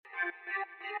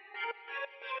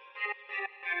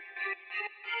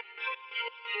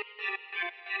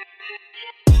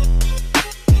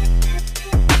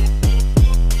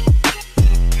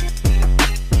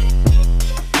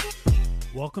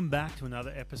Welcome back to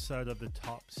another episode of The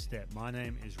Top Step. My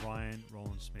name is Ryan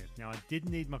Roland Smith. Now, I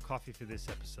didn't need my coffee for this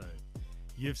episode.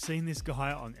 You've seen this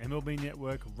guy on MLB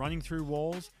Network running through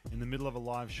walls in the middle of a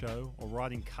live show or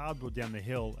riding cardboard down the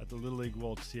hill at the Little League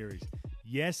World Series.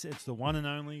 Yes, it's the one and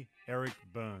only Eric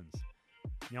Byrnes.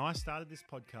 Now, I started this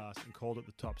podcast and called it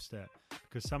The Top Step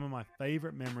because some of my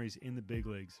favorite memories in the big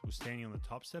leagues were standing on the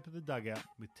top step of the dugout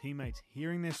with teammates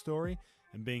hearing their story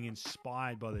and being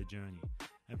inspired by their journey.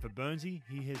 And for Byrnesy,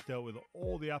 he has dealt with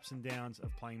all the ups and downs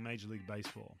of playing Major League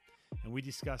Baseball. And we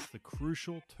discussed the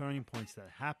crucial turning points that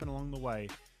happen along the way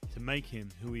to make him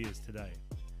who he is today.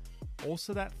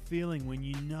 Also that feeling when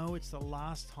you know it's the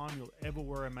last time you'll ever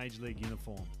wear a Major League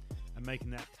uniform and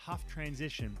making that tough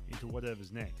transition into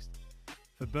whatever's next.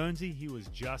 For Byrnesy, he was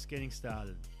just getting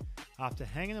started. After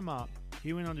hanging him up,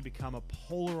 he went on to become a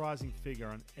polarizing figure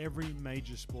on every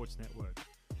major sports network,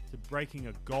 to breaking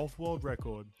a golf world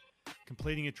record,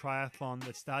 completing a triathlon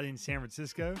that started in San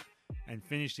Francisco and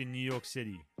finished in New York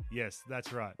City. Yes,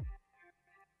 that's right.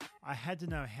 I had to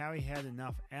know how he had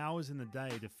enough hours in the day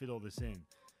to fit all this in,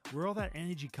 where all that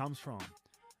energy comes from,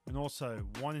 and also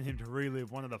wanted him to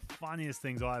relive one of the funniest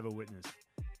things I ever witnessed,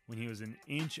 when he was an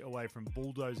inch away from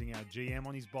bulldozing our GM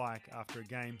on his bike after a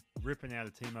game ripping out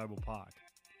of T-Mobile Park.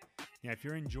 Now, if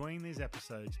you're enjoying these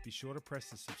episodes, be sure to press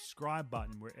the subscribe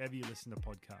button wherever you listen to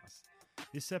podcasts.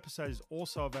 This episode is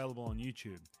also available on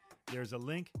YouTube. There is a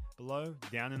link below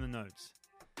down in the notes.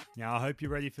 Now, I hope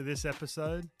you're ready for this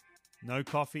episode. No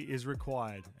coffee is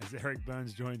required as Eric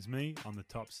Byrnes joins me on The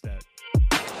Top Step.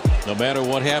 No matter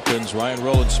what happens, Ryan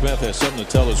Roland Smith has something to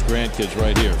tell his grandkids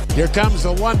right here. Here comes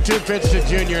the 1-2 pitch to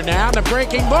Junior now. The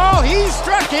breaking ball. He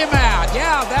struck him out.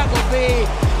 Yeah, that will be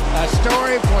a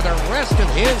story for the rest of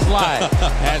his life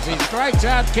as he strikes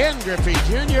out Ken Griffey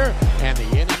Jr. and the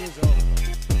inning is over.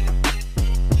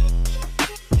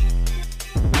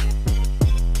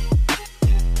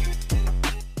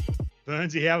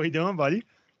 Byrnesy, how we doing, buddy?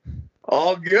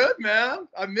 All good, man.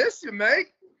 I miss you, mate.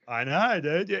 I know,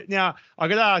 dude. Now, I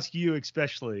got to ask you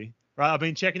especially, right? I've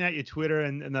been checking out your Twitter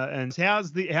and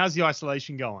how's the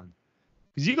isolation going?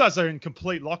 Because you guys are in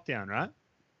complete lockdown, right?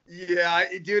 Yeah,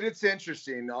 dude, it's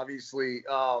interesting. Obviously,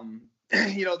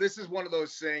 this is one of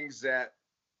those things that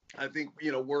I think,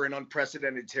 we're in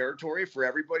unprecedented territory for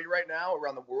everybody right now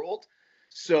around the world.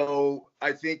 So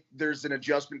I think there's an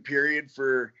adjustment period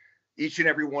for each and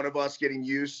every one of us getting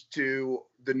used to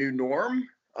the new norm.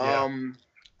 Yeah.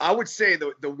 I would say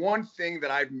the one thing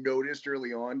that I've noticed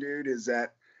early on, dude, is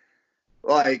that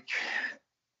like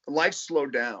life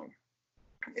slowed down,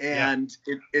 and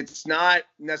it's not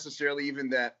necessarily even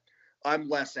that I'm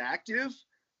less active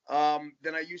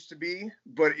than I used to be,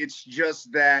 but it's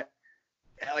just that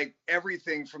like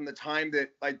everything from the time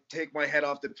that I take my head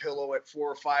off the pillow at 4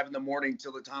 or 5 in the morning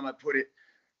till the time I put it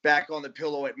back on the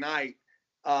pillow at night.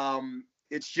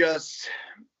 It's just,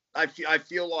 I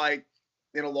feel like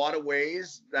in a lot of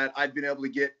ways that I've been able to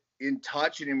get in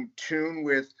touch and in tune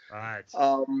with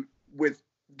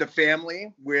the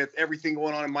family, with everything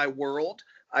going on in my world.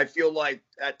 I feel like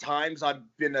at times I've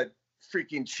been a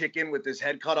freaking chicken with his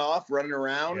head cut off, running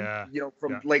around,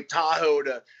 from Lake Tahoe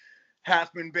to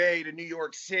Half Moon Bay to New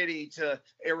York City to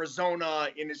Arizona.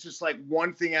 And it's just like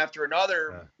one thing after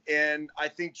another. Yeah. And I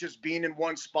think just being in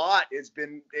one spot has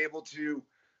been able to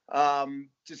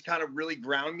just kind of really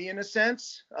ground me in a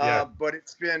sense. But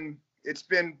it's been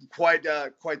quite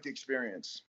the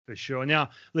experience. For sure. Now,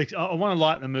 look, I want to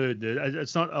lighten the mood, dude.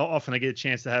 It's not often I get a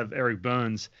chance to have Eric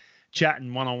Byrnes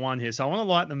chatting one-on-one here. So I want to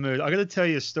lighten the mood. I got to tell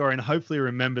you a story and hopefully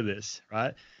remember this,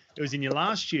 right? It was in your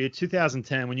last year,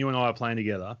 2010, when you and I were playing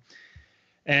together.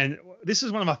 And this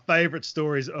is one of my favorite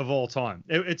stories of all time.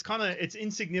 It's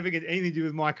insignificant, anything to do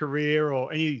with my career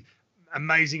or any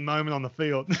amazing moment on the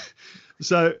field.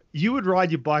 So you would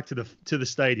ride your bike to the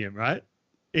stadium, right?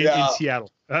 In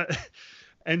Seattle. Right?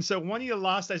 And so one of your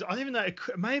last days, I don't even know, it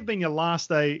may have been your last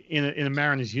day in a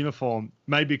Mariners uniform,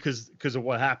 maybe because of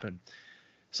what happened.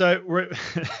 So we're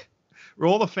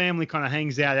all the family kind of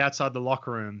hangs out outside the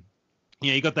locker room.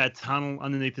 You got that tunnel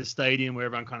underneath the stadium where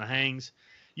everyone kind of hangs.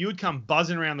 You would come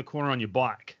buzzing around the corner on your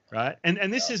bike, right?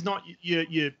 And this is not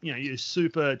your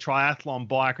super triathlon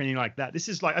bike or anything like that. This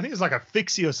is like, I think it's like a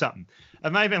fixie or something.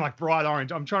 It may have been like bright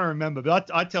orange. I'm trying to remember,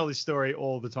 but I tell this story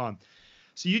all the time.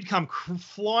 So you'd come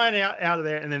flying out of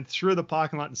there and then through the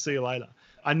parking lot and see you later.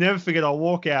 I never forget. I'll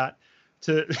walk out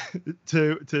to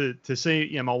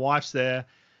see my wife's there,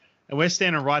 and we're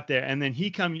standing right there. And then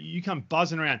you come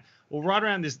buzzing around. Well, right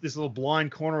around this little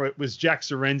blind corner, it was Jack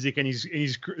Zarenzik and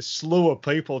his slew of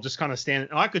people just kind of standing.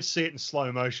 And I could see it in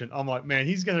slow motion. I'm like, man,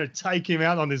 he's going to take him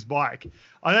out on this bike.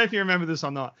 I don't know if you remember this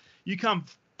or not. You come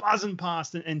buzzing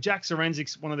past, and Jack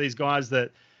Zarenzik's one of these guys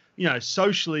that, you know,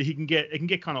 socially it can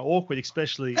get kind of awkward,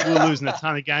 especially we were losing a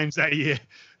ton of games that year.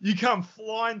 You come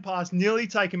flying past, nearly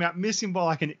take him out, miss him by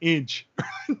like an inch.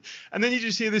 And then you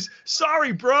just hear this,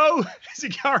 "Sorry, bro," as you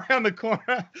go around the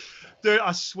corner. Dude,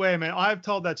 I swear, man, I've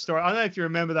told that story. I don't know if you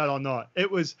remember that or not. It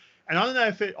was, and I don't know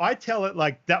if I tell it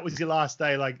like that was your last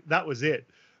day, like that was it.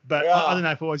 But yeah. I don't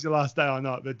know if it was your last day or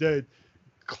not. But dude,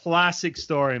 classic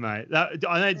story, mate. Do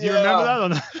you remember that or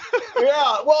not?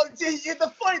 Yeah. Well,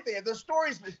 the funny thing, the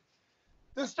story's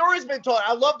been told.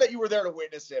 I love that you were there to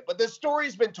witness it, but the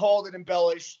story's been told and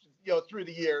embellished, you know, through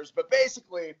the years. But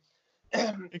basically,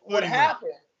 what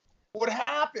happened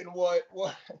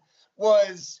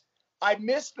was I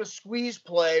missed the squeeze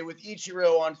play with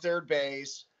Ichiro on third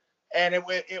base. And it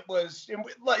was, you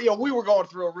know, we were going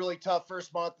through a really tough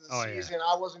first month of the season.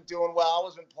 Yeah. I wasn't doing well. I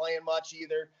wasn't playing much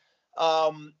either.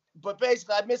 But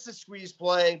basically, I missed the squeeze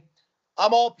play.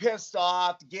 I'm all pissed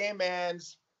off. The game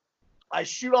ends. I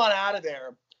shoot on out of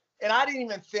there. And I didn't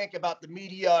even think about the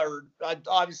media, or I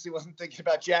obviously wasn't thinking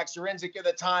about Jack Zarinzik at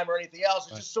the time or anything else.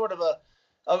 It's just sort of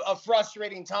a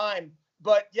frustrating time.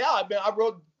 But yeah, I mean, I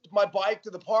rode my bike to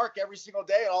the park every single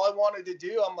day. And all I wanted to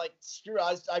do, I'm like, screw it,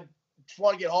 I just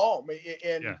want to get home.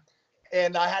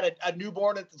 And I had a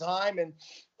newborn at the time, and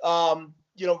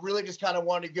you know, really just kind of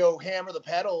wanted to go hammer the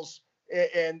pedals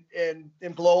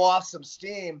and blow off some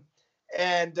steam.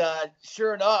 And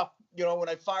sure enough, you know, when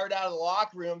I fired out of the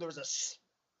locker room, there was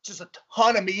just a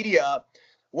ton of media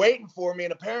waiting for me,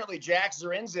 and apparently Jack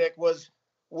Zarinzik was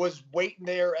waiting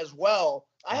there as well.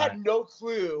 I had no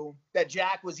clue that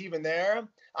Jack was even there.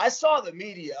 I saw the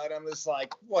media, and I'm just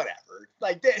like, whatever.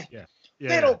 Like they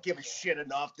don't give a shit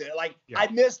enough to I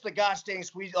missed the gosh dang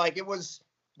squeeze. Like it was,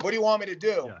 what do you want me to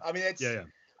do? Yeah. I mean, it's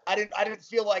I didn't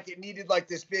feel like it needed like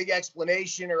this big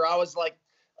explanation, or I was like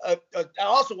I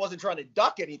also wasn't trying to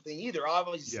duck anything either. I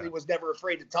obviously was never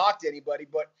afraid to talk to anybody,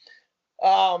 but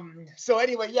so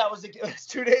anyway, it was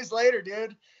 2 days later,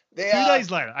 dude. 2 days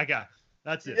later. I got it.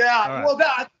 That's it. Yeah. Right. Well,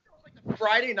 I think it was like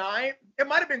Friday night. It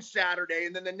might have been Saturday,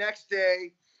 and then the next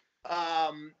day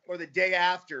or the day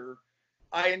after,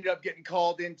 I ended up getting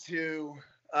called into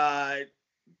Don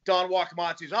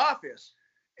Wakamatsu's office,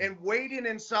 and waiting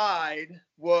inside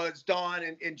was Don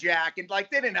and Jack, and like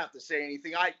they didn't have to say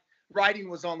anything. Writing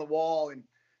was on the wall, and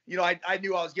you know I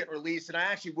knew I was getting released, and I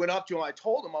actually went up to him. I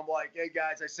told him, I'm like, "Hey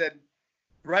guys," I said,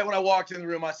 right when I walked in the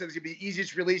room, I said, "It's gonna be the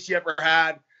easiest release you ever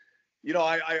had. You know,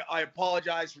 I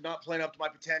apologize for not playing up to my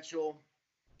potential.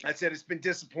 I said it's been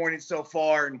disappointing so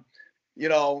far, and you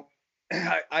know."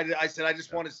 I said, I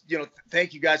just want to, you know,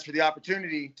 thank you guys for the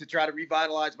opportunity to try to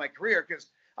revitalize my career, because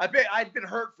I'd been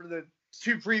hurt for the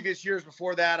 2 previous years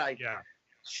before that. I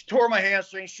tore my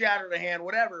hamstring, shattered a hand,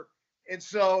 whatever. And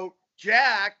so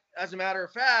Jack, as a matter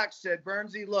of fact, said,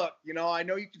 "Byrnesy, look, you know, I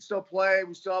know you can still play.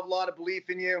 We still have a lot of belief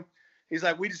in you." He's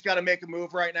like, "We just got to make a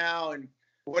move right now and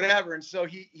whatever." And so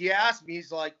he asked me,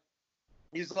 he's like,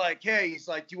 "Hey," he's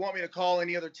like, "do you want me to call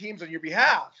any other teams on your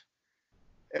behalf?"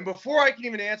 And before I can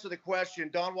even answer the question,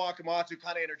 Don Wakamatsu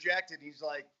kind of interjected. He's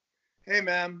like, "Hey,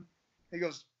 man," he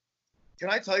goes, "can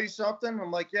I tell you something?"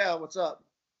 I'm like, "Yeah, what's up?"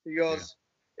 He goes,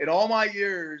 "In all my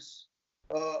years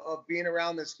of being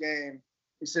around this game,"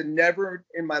 he said, "never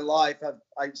in my life have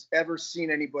I ever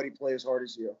seen anybody play as hard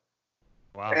as you."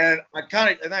 Wow. And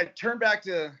I turned back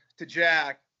to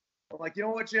Jack. I'm like, "You know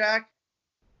what, Jack?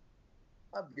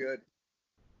 I'm good."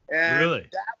 And really?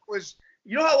 That was,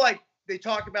 you know how like they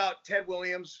talk about Ted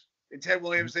Williams, and Ted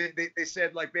Williams, they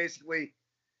said like basically,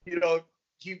 you know,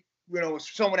 if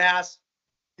someone asked,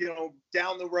 you know,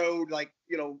 down the road, like,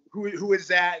 you know, who is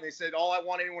that? And they said, all I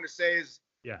want anyone to say is,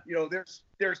 you know,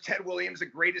 there's Ted Williams, the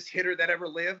greatest hitter that ever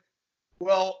lived.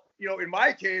 Well, you know, in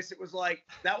my case, it was like,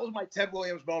 that was my Ted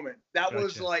Williams moment. That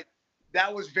was like,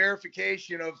 that was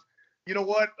verification of, you know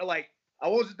what, like I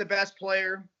wasn't the best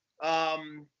player.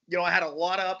 You know, I had a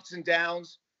lot of ups and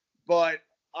downs, but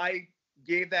I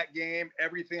gave that game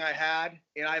everything I had,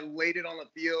 and I laid it on the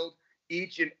field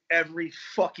each and every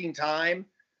fucking time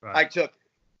I took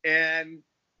it. And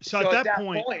so at that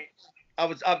point, I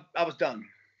was done.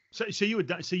 So you were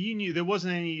done. So you knew there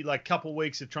wasn't any like couple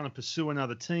weeks of trying to pursue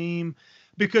another team,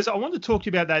 because I wanted to talk to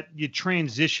you about that, your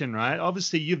transition, right?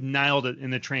 Obviously you've nailed it in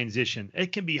the transition.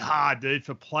 It can be hard, dude,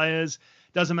 for players.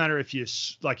 Doesn't matter if you're a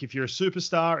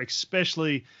superstar,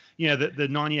 especially, you know, the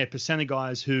 98% of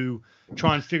guys who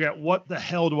try and figure out what the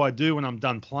hell do I do when I'm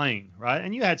done playing, right?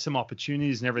 And you had some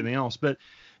opportunities and everything else, but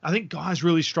I think guys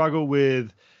really struggle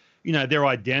with, you know, their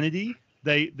identity.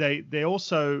 They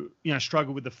also, you know,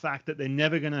 struggle with the fact that they're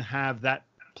never going to have that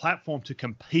platform to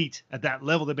compete at that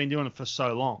level. They've been doing it for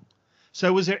so long.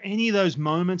 So was there any of those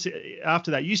moments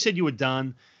after that? You said you were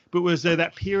done, but was there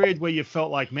that period where you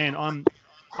felt like, man, I'm,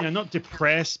 not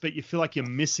depressed, but you feel like you're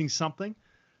missing something?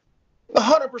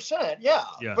 100%, yeah.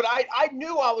 Yeah. But I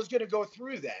knew I was going to go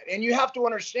through that. And you have to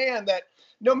understand that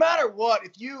no matter what,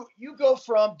 if you go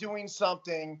from doing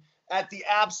something at the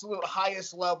absolute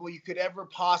highest level you could ever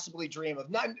possibly dream of,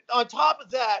 not, on top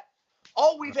of that,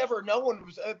 all we've ever known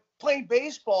was playing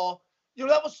baseball.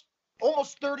 That was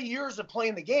almost 30 years of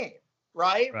playing the game,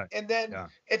 right? And then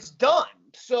it's done.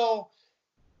 So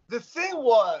the thing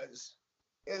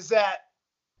is that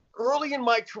early in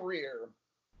my career,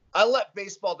 I let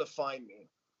baseball define me,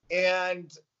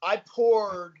 and I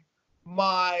poured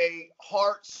my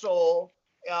heart, soul,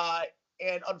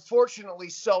 and unfortunately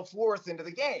self-worth into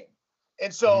the game.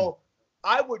 And so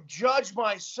I would judge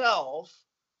myself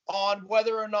on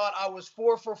whether or not I was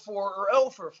 4 for 4 or 0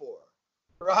 for 4,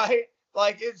 right?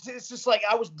 Like it's just like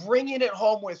I was bringing it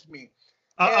home with me.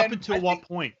 Up until what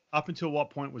point? Up until what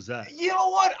point was that? You know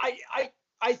what?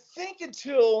 I think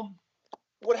until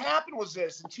what happened was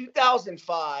this. In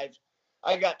 2005,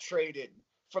 I got traded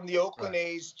from the Oakland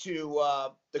A's to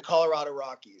the Colorado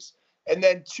Rockies. And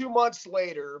then 2 weeks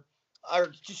later, I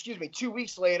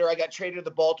got traded to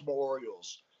the Baltimore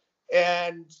Orioles.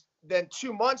 And then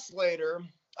 2 months later,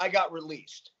 I got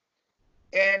released.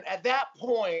 And at that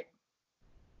point,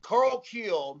 Carl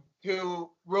Keel, who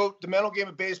wrote The Mental Game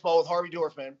of Baseball with Harvey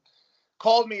Dorfman,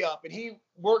 called me up. And he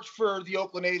worked for the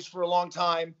Oakland A's for a long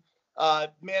time,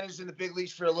 managed in the big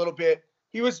leagues for a little bit.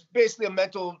 He was basically a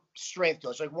mental strength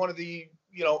coach, like one of the,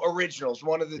 originals,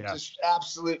 one of the just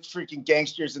absolute freaking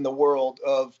gangsters in the world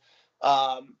of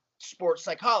sports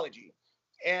psychology.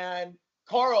 And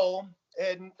Carl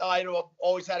and I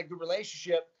always had a good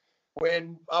relationship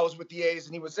when I was with the A's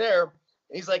and he was there. And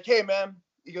he's like, hey, man,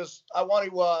 he goes, I want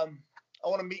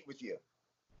to meet with you.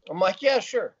 I'm like, yeah,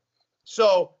 sure.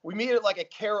 So we meet at like a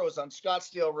Caro's on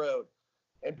Scottsdale Road.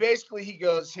 And basically he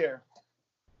goes, here,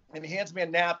 and he hands me a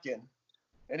napkin.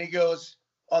 And he goes,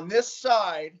 on this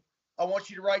side, I want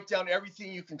you to write down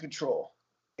everything you can control.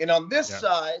 And on this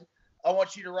side, I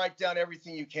want you to write down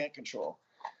everything you can't control.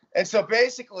 And so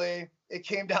basically it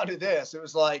came down to this. It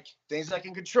was like things I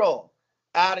can control: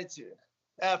 attitude,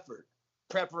 effort,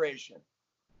 preparation.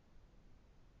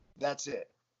 That's it.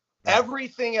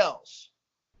 Everything else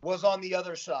was on the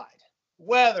other side.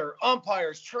 Weather,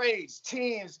 umpires, trades,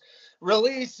 teams,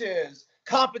 releases,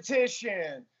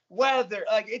 competition, weather,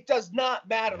 like it does not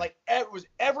matter. Like it was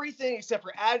everything except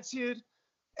for attitude,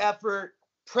 effort,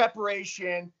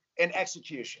 preparation, and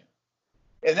execution.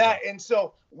 And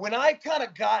so when I kind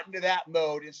of got into that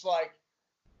mode, it's like,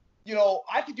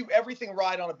 I could do everything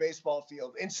right on a baseball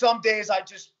field. And some days I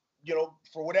just,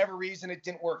 for whatever reason, it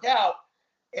didn't work out.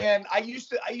 And I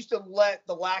used to let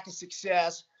the lack of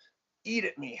success eat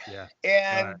at me.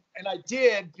 And I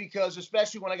did, because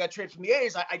especially when I got traded from the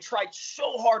A's, I tried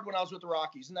so hard when I was with the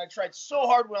Rockies, and I tried so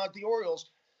hard when I was with the Orioles,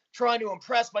 trying to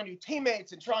impress my new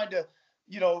teammates and trying to,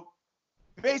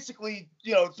 basically,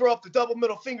 throw up the double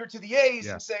middle finger to the A's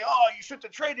and say, oh, you shouldn't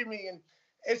have traded me. And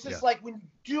it's just like, when you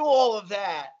do all of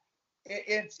that,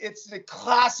 it's the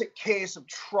classic case of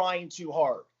trying too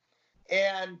hard.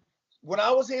 And when I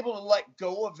was able to let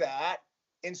go of that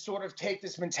and sort of take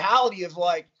this mentality of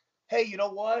like, hey, you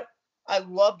know what? I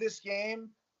love this game,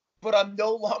 but I'm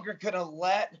no longer going to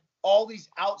let all these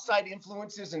outside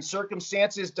influences and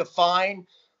circumstances define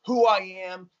who I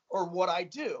am or what I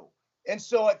do. And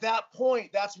so at that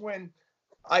point, that's when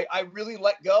I really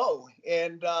let go.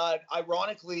 And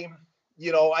ironically,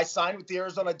 I signed with the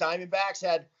Arizona Diamondbacks,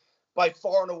 had by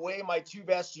far and away my 2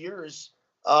 best years,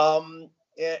 and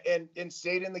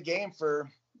stayed in the game for,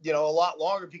 a lot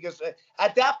longer, because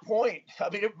at that point, I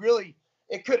mean,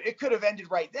 it could have ended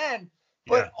right then.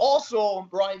 But also,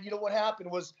 Brian, what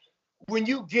happened was, when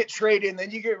you get traded and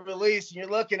then you get released and you're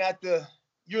looking at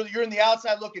you're in the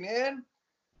outside looking in,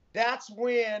 that's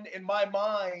when, in my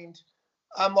mind,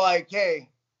 I'm like, hey,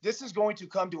 this is going to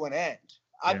come to an end.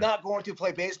 I'm not going to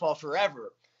play baseball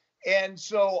forever. And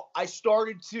so I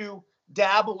started to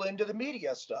dabble into the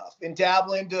media stuff and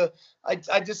dabble into, I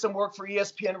did some work for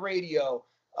ESPN Radio.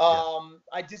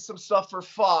 I did some stuff for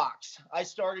Fox. I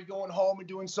started going home and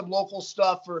doing some local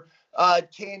stuff for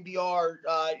KNBR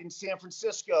in San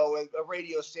Francisco, a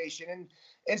radio station.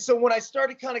 And so when I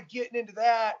started kind of getting into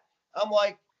that, I'm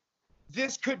like,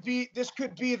 this could be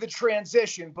the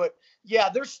transition. But yeah,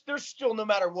 there's still, no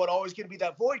matter what, always going to be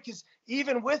that void, because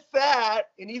even with that,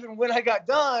 and even when I got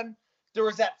done, there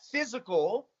was that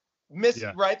physical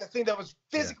missing, right? The thing that was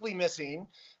physically missing,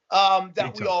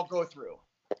 that we all go through.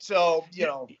 So,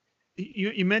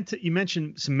 you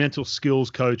mentioned some mental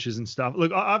skills coaches and stuff.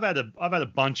 Look, I've had a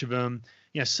bunch of them.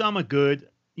 Some are good.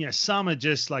 Some are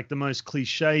just like the most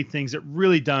cliche things that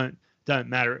really don't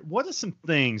matter. What are some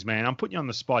things, man? I'm putting you on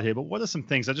the spot here, but what are some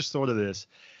things? I just thought of this.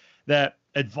 That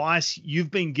advice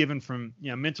you've been given from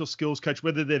mental skills coach,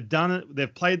 whether they've done it,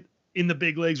 they've played in the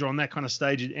big leagues or on that kind of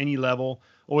stage at any level,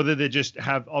 or whether they just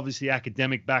have obviously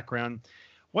academic background.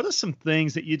 What are some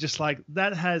things that you're just like,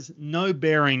 that has no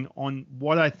bearing on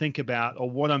what I think about or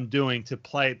what I'm doing to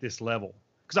play at this level?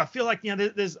 Because I feel like,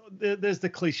 there's the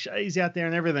cliches out there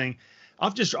and everything.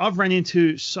 I've run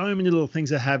into so many little things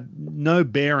that have no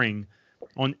bearing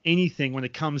on anything when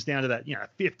it comes down to that,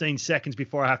 15 seconds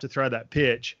before I have to throw that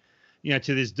pitch, to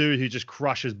this dude who just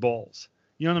crushes balls.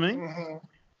 You know what I mean? Mm-hmm.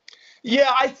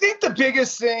 Yeah, I think the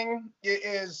biggest thing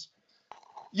is,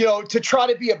 to try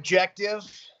to be objective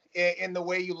in the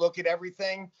way you look at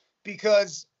everything,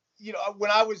 because, when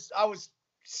I was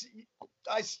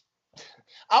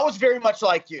very much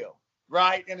like you,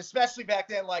 right? And especially back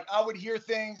then, like I would hear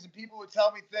things and people would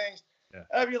tell me things. Yeah.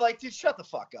 I'd be like, dude, shut the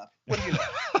fuck up. What do you know?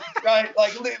 Right?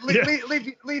 Like,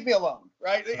 leave me alone.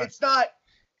 Right? It's not.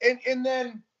 And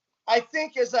then I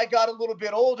think as I got a little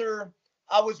bit older,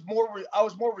 I was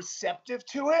more receptive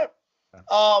to it.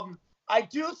 I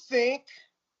do think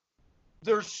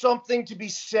there's something to be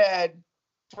said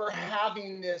for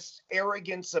having this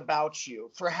arrogance about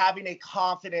you, for having a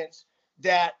confidence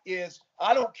that is,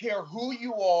 I don't care who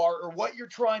you are or what you're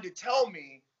trying to tell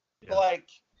me. Yeah. Like,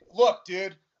 look,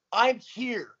 dude, I'm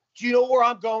here. Do you know where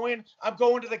I'm going? I'm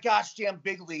going to the goddamn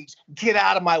big leagues. Get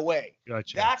out of my way.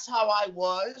 Gotcha. That's how I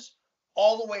was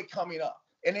all the way coming up.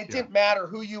 And it didn't matter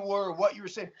who you were or what you were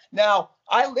saying. Now,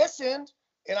 I listened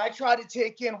and I tried to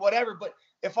take in whatever, but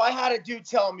if I had a dude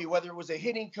telling me, whether it was a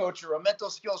hitting coach or a mental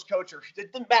skills coach, or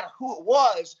it didn't matter who it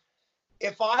was,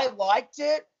 if I liked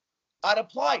it, I'd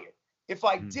apply it. If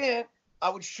I didn't, I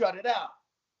would shut it out.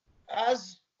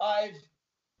 As I've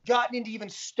gotten into even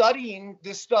studying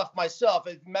this stuff myself,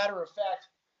 as a matter of fact,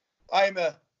 I am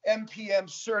a MPM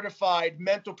certified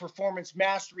mental performance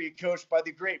mastery coach by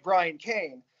the great Brian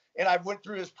Kane. And I went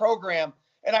through his program,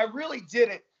 and I really did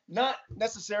it not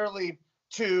necessarily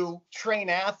to train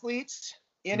athletes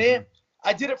in it.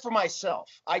 I did it for myself.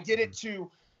 I did it to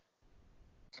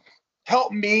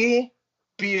help me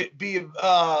be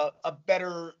a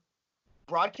better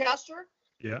broadcaster,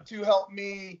 to help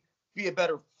me be a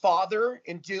better father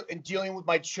in dealing with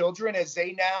my children as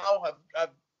they now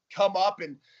have come up.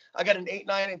 And I got an 8,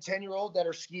 9, and 10-year-old that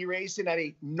are ski racing at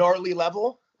a gnarly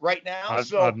level right now.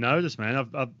 I've noticed, man.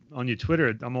 I've on your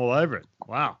Twitter, I'm all over it.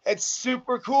 Wow. It's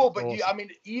super cool. But awesome.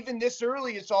 Even this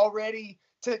early, it's already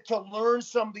to learn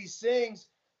some of these things.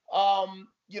 And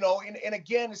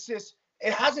again, it's just,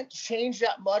 it hasn't changed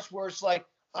that much where it's like,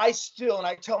 I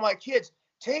tell my kids,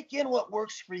 take in what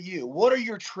works for you. What are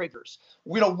your triggers?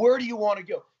 Where do you want to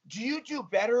go? Do you do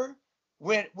better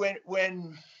when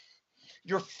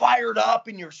you're fired up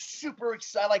and you're super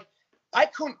excited? Like, I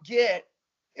couldn't get,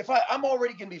 I'm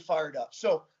already going to be fired up.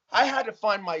 So I had to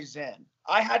find my zen.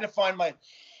 I had to find my,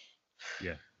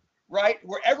 right?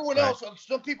 Where everyone else,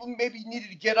 some people maybe needed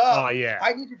to get up. Oh yeah.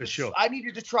 I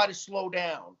needed to try to slow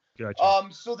down.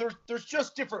 Gotcha. So there's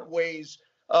just different ways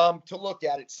to look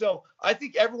at it. So I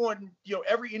think everyone,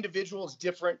 every individual is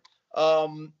different.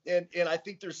 And I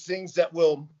think there's things that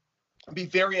will be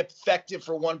very effective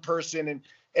for one person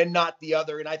and not the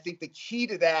other. And I think the key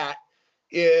to that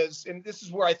is, and this is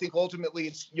where I think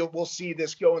ultimately we'll see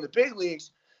this go in the big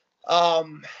leagues.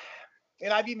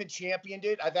 And I've even championed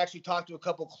it. I've actually talked to a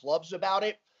couple clubs about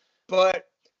it, but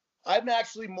I'm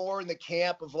actually more in the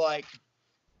camp of like,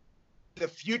 the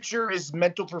future is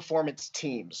mental performance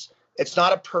teams. It's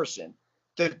not a person.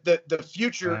 The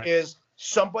future is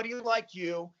somebody like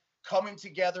you coming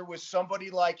together with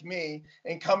somebody like me,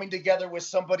 and coming together with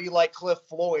somebody like Cliff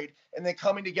Floyd, and then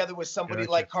coming together with somebody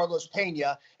like Carlos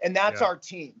Pena, and that's our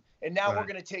team. And now we're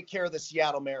going to take care of the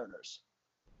Seattle Mariners.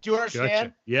 Do you understand?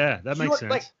 Gotcha. Yeah, that makes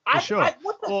sense. Like,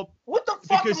 what the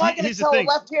fuck am I going to tell a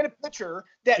left-handed pitcher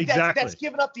that's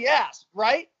giving up the ass,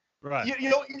 right? Right.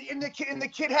 And the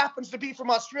kid happens to be from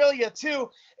Australia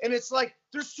too, and it's like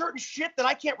there's certain shit that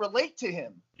I can't relate to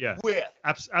him with.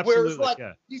 Absolutely. Whereas like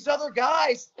these other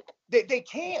guys, they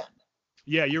can.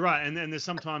 Yeah, you're right. And then there's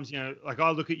sometimes, like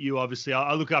I look at you, obviously,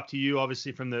 I look up to you,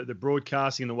 obviously, from the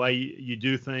broadcasting and the way you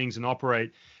do things and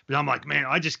operate. But I'm like, man,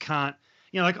 I just can't.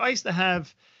 Like I used to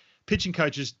have pitching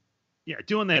coaches,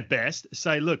 doing their best,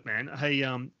 say, look, man, hey,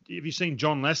 have you seen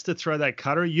John Lester throw that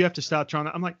cutter? You have to start trying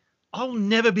that. I'm like, I'll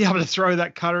never be able to throw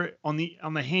that cutter on the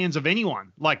hands of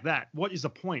anyone like that. What is the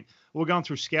point? We're going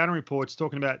through scouting reports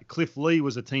talking about Cliff Lee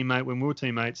was a teammate when we were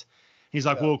teammates, He's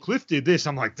like, well, Cliff did this.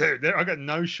 I'm like, dude, I got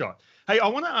no shot. Hey, I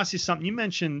want to ask you something. You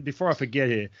mentioned, before I forget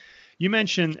here, you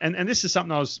mentioned, and this is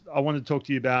something I wanted to talk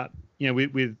to you about,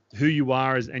 with who you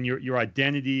are and your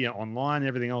identity online and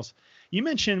everything else. You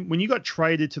mentioned when you got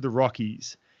traded to the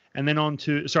Rockies and then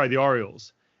the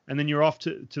Orioles, and then you're off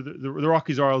to the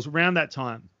Rockies, Orioles around that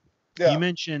time. Yeah. You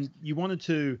mentioned you wanted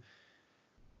to,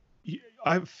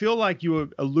 I feel like you were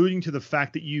alluding to the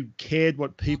fact that you cared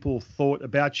what people thought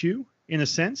about you in a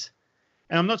sense.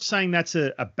 And I'm not saying that's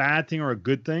a bad thing or a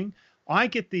good thing. I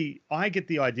get the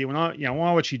idea when I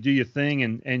watch you do your thing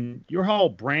and your whole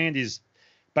brand is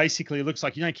basically, it looks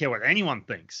like you don't care what anyone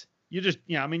thinks. You just,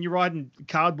 you're riding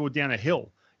cardboard down a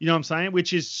hill, you know what I'm saying?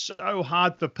 Which is so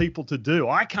hard for people to do.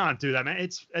 I can't do that, man.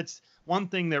 It's one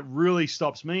thing that really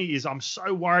stops me is I'm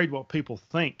so worried what people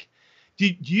think. Do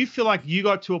you feel like you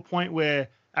got to a point where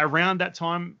around that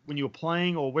time when you were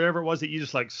playing or wherever it was that you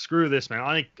just like, screw this,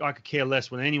 man, I could care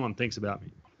less what anyone thinks about me?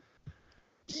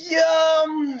 Yeah,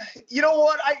 you know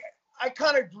what? I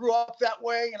kind of grew up that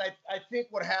way, and I think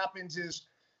what happens is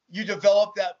you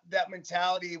develop that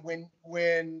mentality when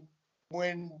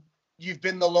you've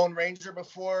been the Lone Ranger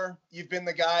before, you've been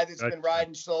the guy that's been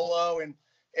riding solo, and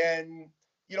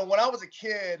when I was a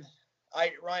kid,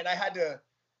 I had to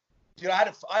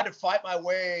fight my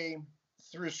way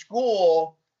through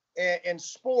school and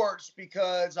sports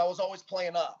because I was always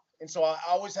playing up, and so I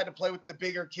always had to play with the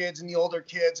bigger kids and the older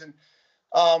kids, and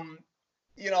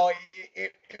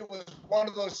it was one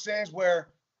of those things where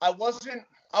I was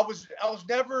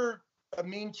never a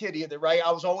mean kid either, right?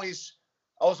 I was always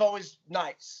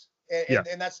nice.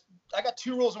 And that's, I got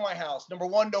 2 rules in my house. Number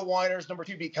 1, no whiners. Number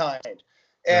 2, be kind.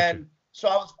 And so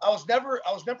I was never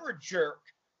a jerk,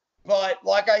 but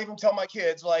like I even tell my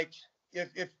kids, like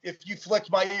if you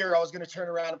flicked my ear, I was going to turn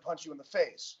around and punch you in the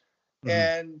face. Mm-hmm.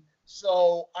 And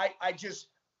so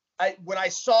when I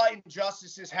saw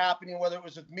injustices happening, whether it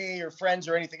was with me or friends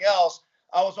or anything else,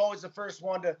 I was always the first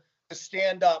one to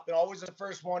stand up and always the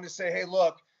first one to say, hey,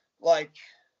 look, I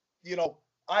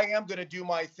am going to do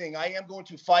my thing. I am going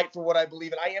to fight for what I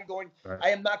believe in. I am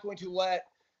not going to let,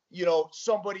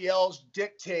 somebody else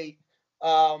dictate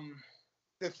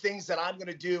the things that I'm going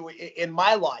to do in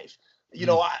my life.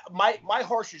 My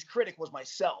harshest critic was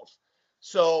myself.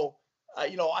 So, I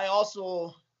knew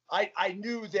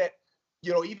that,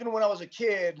 even when I was a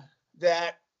kid,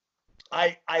 that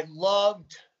I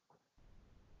loved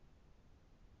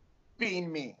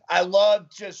being me. I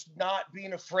loved just not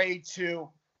being afraid to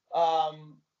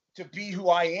be who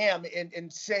I am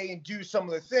and say and do some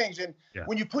of the things. And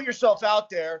when you put yourself out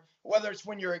there, whether it's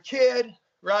when you're a kid,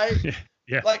 right?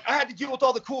 Yeah. Like I had to deal with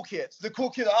all the cool kids. The cool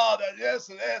kids, this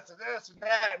and this and this and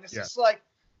that. And it's just like,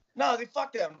 no,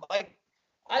 fuck them. Like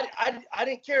I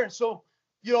didn't care. And so,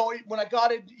 when I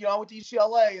got it, I went to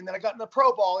UCLA and then I got in the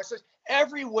pro ball. It's like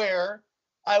everywhere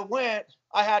I went,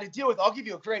 I had to deal with. I'll give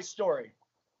you a great story.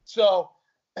 So,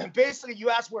 and basically, you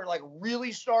asked where it like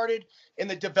really started in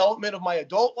the development of my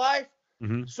adult life.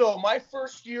 Mm-hmm. So my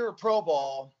first year of pro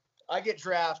ball, I get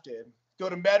drafted, go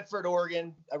to Medford,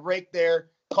 Oregon. I rake there,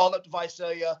 called up to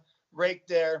Visalia, rake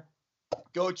there,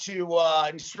 go to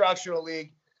instructional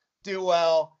league, do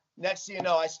well. Next thing you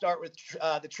know, I start with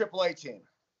the AAA team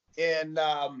in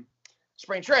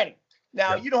spring training.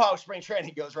 Now, you know how spring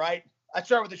training goes, right? I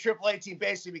start with the AAA team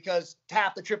basically because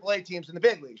half the AAA team's in the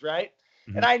big leagues, right?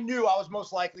 Mm-hmm. And I knew I was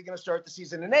most likely going to start the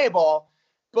season in A-ball,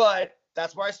 but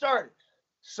that's where I started.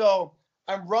 So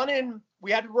I'm running,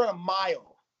 we had to run a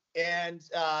mile, and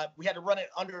we had to run it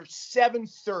under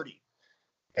 7:30.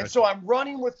 And so I'm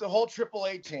running with the whole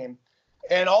AAA team,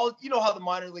 and all, how the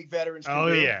minor league veterans can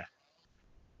do.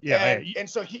 And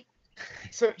so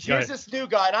here's this new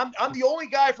guy, and I'm the only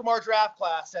guy from our draft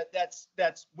class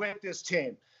that's with this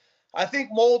team. I think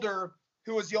Mulder,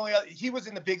 who was the only other, he was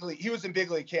in the big league. He was in big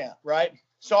league camp, right?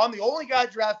 So I'm the only guy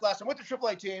draft class. I'm with the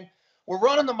AAA team. We're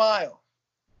running the mile.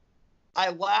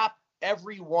 I lap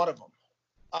every one of them.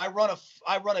 I run a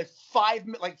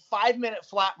 5-minute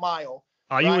flat mile.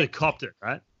 Oh, you would have copped it,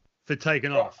 right? For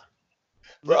taking off.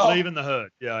 Leaving the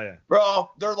herd. Yeah.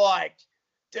 Bro, they're like,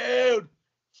 dude,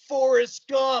 Forrest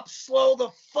Gump, slow the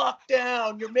fuck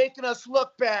down. You're making us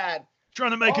look bad.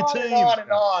 Trying to make a team. On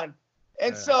and on.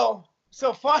 And so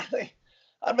finally,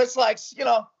 I'm just like,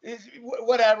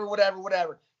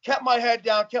 whatever. Kept my head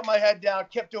down,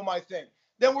 kept doing my thing.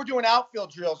 Then we're doing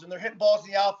outfield drills, and they're hitting balls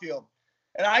in the outfield.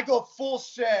 And I go full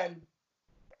send,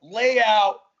 lay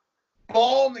out,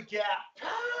 ball in the gap,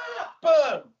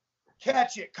 boom,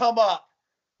 catch it, come up.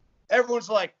 Everyone's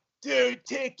like, dude,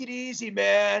 take it easy,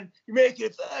 man. You're making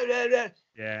it.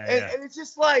 And it's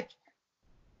just like,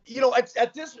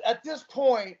 at this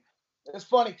point, it's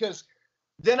funny because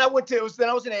then I went to then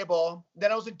I was in A-ball,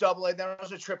 then I was in AA, then I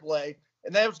was in AAA,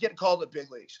 and then I was getting called to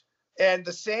big leagues. And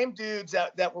the same dudes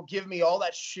that were giving me all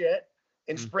that shit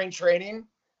in spring training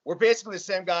were basically the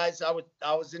same guys I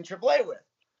was in AAA with.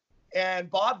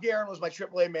 And Bob Guerin was my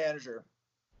AAA manager.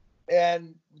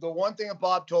 And the one thing that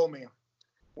Bob told me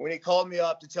when he called me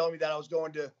up to tell me that I was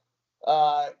going to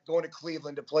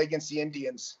Cleveland to play against the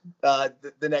Indians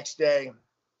the next day,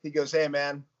 he goes, "Hey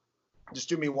man, just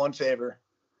do me one favor.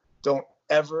 Don't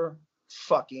ever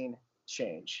fucking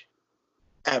change.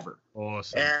 Ever."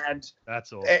 Awesome. And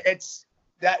that's awesome. It's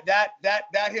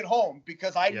that hit home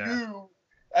because I knew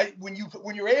when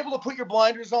you're able to put your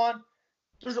blinders on,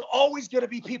 there's always going to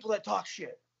be people that talk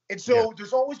shit. And so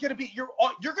there's always going to be, you're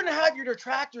going to have your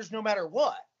detractors no matter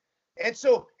what. And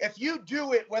so if you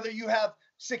do it, whether you have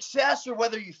success or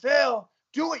whether you fail,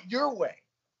 do it your way.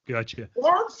 Gotcha.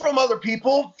 Learn from other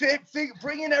people,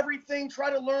 bring in everything,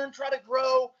 try to learn, try to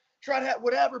grow, try to have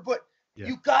whatever, but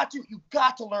you got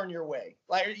to learn your way.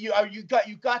 Like you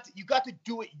got to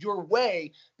do it your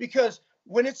way, because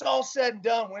when it's all said and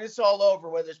done, when it's all over,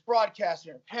 whether it's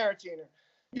broadcasting or parenting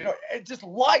or just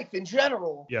life in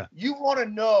general, you want to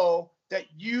know that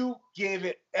you gave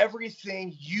it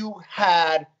everything you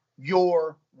had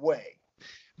your way.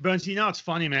 Byrnes, it's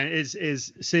funny, man,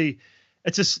 see,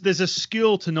 there's a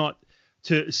skill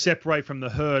to separate from the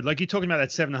herd. Like you're talking about that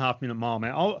 7.5 minute mile,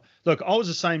 man. I was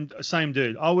the same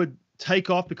dude. I would take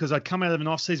off because I'd come out of an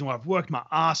off season where I've worked my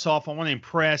ass off. I want to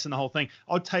impress and the whole thing.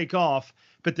 I'd take off,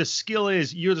 but the skill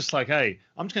is you're just like, hey,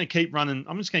 I'm just going to keep running.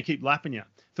 I'm just going to keep lapping you.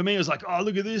 For me, it was like, oh,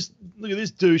 look at this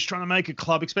douche trying to make a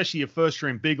club, especially your first year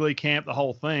in big league camp, the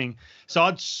whole thing. So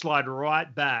I'd slide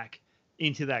right back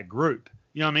into that group.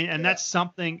 You know what I mean? And that's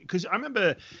something, because I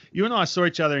remember you and I saw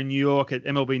each other in New York at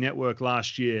MLB Network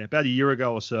last year, about a year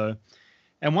ago or so.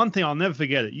 And one thing I'll never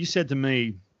forget it. You said to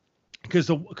me, because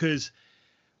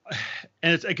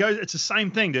it's the same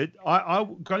thing, dude. I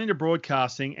got into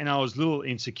broadcasting and I was a little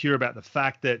insecure about the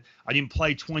fact that I didn't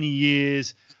play 20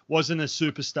 years, wasn't a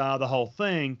superstar, the whole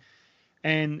thing.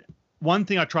 And one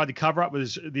thing I tried to cover up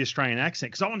was the Australian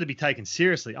accent, because I wanted to be taken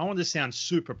seriously. I wanted to sound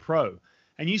super pro.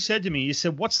 And you said to me,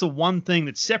 what's the one thing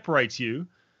that separates you?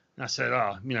 And I said,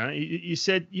 you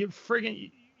said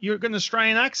you're got an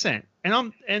Australian accent.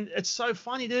 And it's so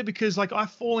funny, dude, because like I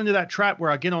fall into that trap where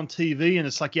I get on TV and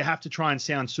it's like you have to try and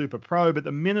sound super pro, but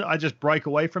the minute I just break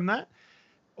away from that,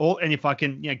 and if I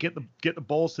can get the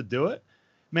balls to do it,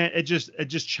 man, it just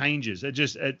changes.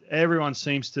 Everyone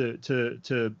seems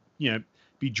to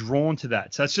be drawn to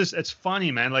that. So it's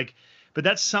funny, man. Like, but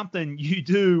that's something you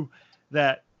do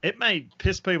that it may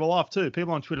piss people off too.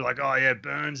 People on Twitter like, oh yeah,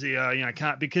 Byrnesy,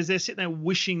 can't, because they're sitting there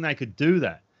wishing they could do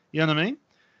that. You know what I mean?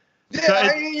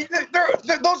 Yeah,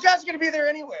 so those guys are going to be there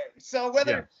anyway. So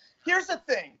here's the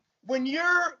thing, when you,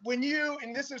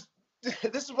 and this is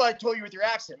what I told you with your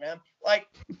accent, man. Like,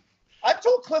 I've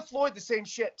told Cliff Floyd the same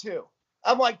shit too.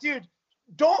 I'm like, dude,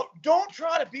 don't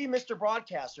try to be Mr.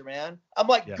 Broadcaster, man. I'm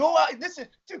like, go out.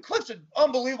 Dude, Cliff's an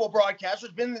unbelievable broadcaster.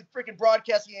 He's been in the freaking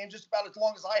broadcasting game just about as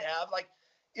long as I have. Like,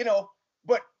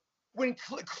 but when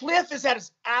Cliff is at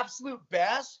his absolute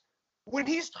best, when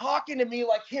he's talking to me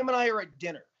like him and I are at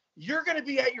dinner, you're going to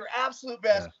be at your absolute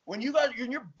best when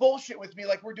you're bullshit with me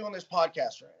like we're doing this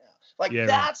podcast right now. Like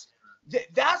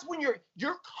that's when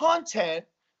your content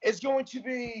is going to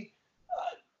be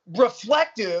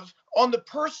reflective on the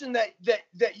person that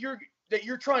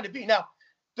you're trying to be. Now,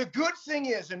 the good thing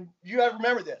is, and you have to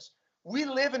remember this, we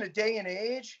live in a day and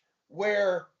age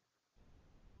where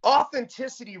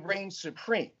authenticity reigns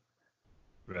supreme.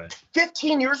 Right.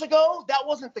 15 years ago, that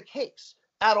wasn't the case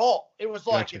at all. It was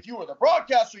like, if you were the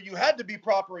broadcaster, you had to be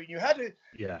proper and you had to.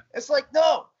 Yeah. It's like,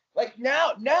 no. Like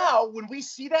now when we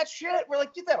see that shit, we're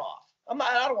like, get that off.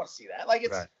 I don't want to see that. Like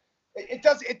it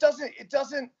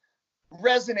doesn't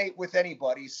resonate with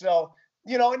anybody. So,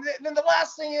 and then the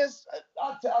last thing is,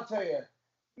 I'll tell you,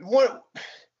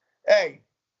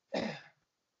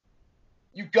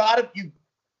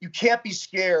 you can't be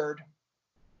scared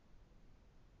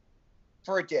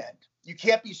for a dead. You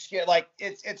can't be scared. Like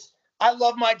I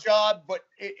love my job, but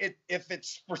if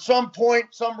it's for some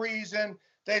reason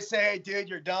they say, hey, dude,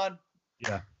 you're done.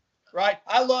 Yeah. Right.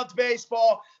 I loved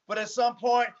baseball, but at some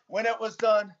point when it was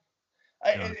done,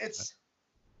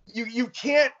 you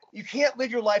can't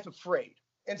live your life afraid.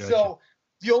 And so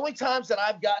the only times that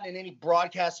I've gotten in any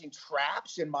broadcasting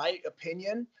traps, in my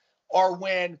opinion, are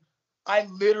when I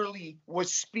literally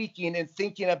was speaking and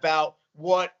thinking about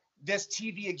what this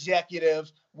TV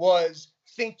executive was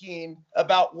thinking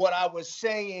about what I was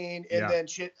saying, and then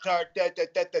shit start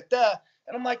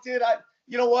and I'm like, dude,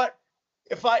 you know what?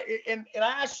 If I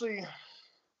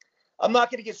I'm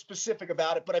not going to get specific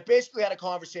about it, but I basically had a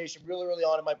conversation really early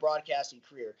on in my broadcasting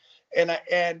career,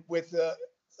 and with a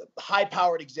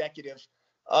high-powered executive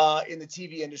in the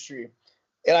TV industry.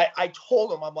 And I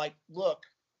told him, I'm like, look,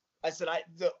 I said,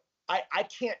 I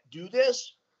can't do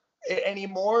this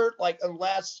anymore, like,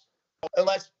 unless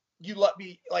you let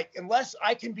me, like, unless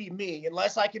I can be me,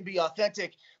 unless I can be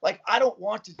authentic, like, I don't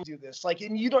want to do this. Like,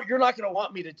 and you're not going to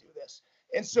want me to do this.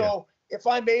 And so if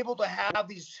I'm able to have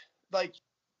these, like,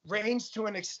 reins to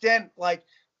an extent, like,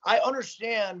 I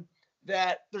understand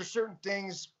that there's certain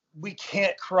things we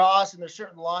can't cross and there's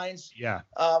certain lines.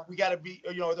 We got to be,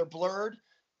 they're blurred.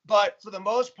 But for the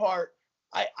most part,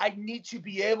 I need to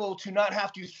be able to not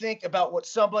have to think about what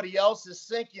somebody else is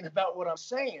thinking about what I'm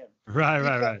saying.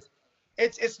 Right.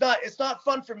 It's not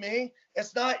fun for me.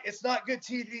 It's not good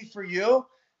TV for you.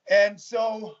 And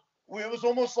so it was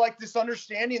almost like this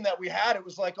understanding that we had. It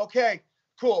was like, okay,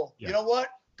 cool. You know what?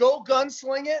 Go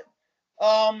gunsling it.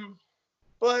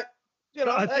 But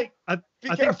I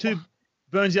think too,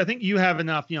 Burns, I think you have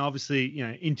enough, obviously,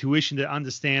 intuition to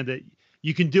understand that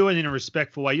you can do it in a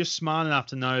respectful way. You're smart enough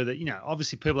to know that,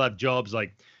 obviously people have jobs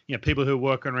like, people who are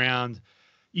working around.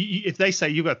 If they say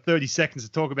you've got 30 seconds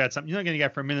to talk about something, you're not going to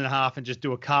go for a minute and a half and just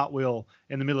do a cartwheel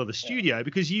in the middle of the studio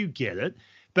because you get it.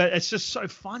 But it's just so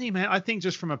funny, man. I think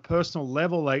just from a personal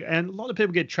level, like, and a lot of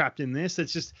people get trapped in this.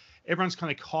 It's just everyone's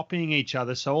kind of copying each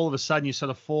other. So all of a sudden you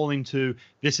sort of fall into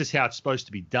this is how it's supposed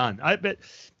to be done. But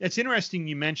it's interesting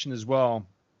you mentioned as well,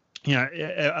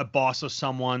 a boss or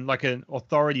someone like an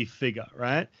authority figure,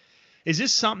 right? Is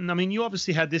this something, I mean, you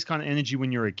obviously had this kind of energy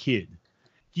when you were a kid.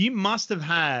 You must have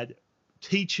had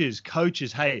teachers,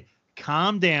 coaches, hey,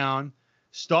 calm down,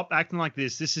 stop acting like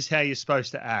this. This is how you're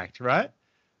supposed to act, right?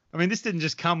 I mean, this didn't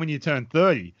just come when you turned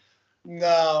 30.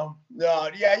 No.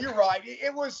 Yeah, you're right.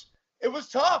 It was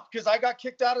tough because I got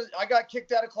kicked out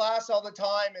of class all the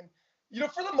time. And,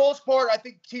 for the most part, I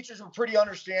think teachers were pretty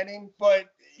understanding, but,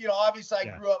 obviously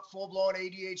I grew up full blown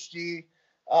ADHD.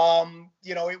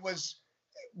 It was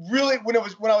really, when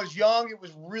I was young, it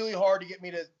was really hard to get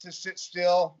me to sit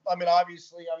still. I mean,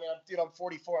 obviously, I'm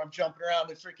 44, I'm jumping around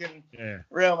the freaking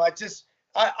room. I just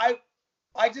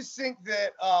think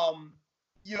that,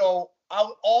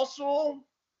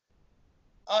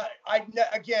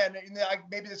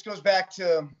 maybe this goes back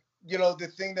to,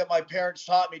 the thing that my parents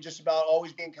taught me just about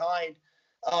always being kind.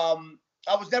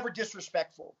 I was never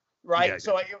disrespectful, right?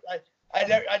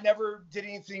 I never did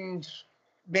anything,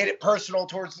 made it personal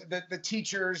towards the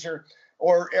teachers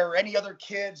or any other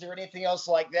kids or anything else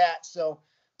like that. So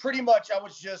pretty much I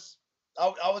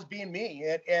was being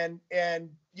me, and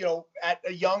at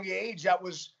a young age that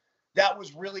was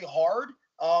really hard.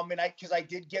 Because I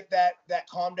did get that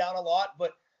calm down a lot,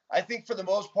 but I think for the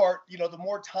most part, the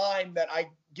more time that I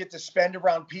get to spend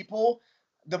around people,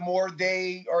 the more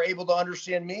they are able to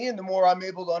understand me and the more I'm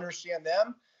able to understand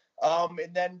them.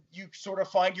 And then you sort of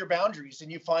find your boundaries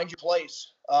and you find your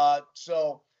place.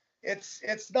 So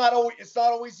it's not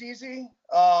always easy.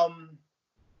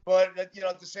 But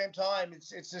at the same time,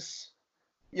 it's just,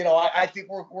 I think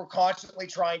we're constantly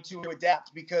trying to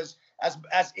adapt because as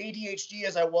ADHD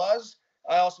as I was,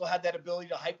 I also had that ability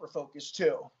to hyper focus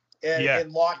too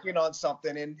and lock in on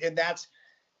something. And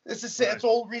it's the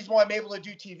whole reason why I'm able to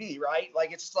do TV, right?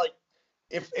 Like, it's like,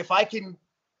 if I can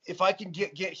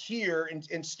get here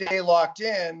and stay locked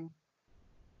in,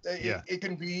 it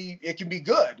can be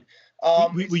good.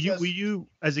 Were you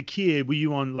as a kid, were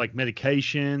you on like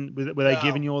medication? Were they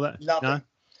giving you all that? Nothing. No,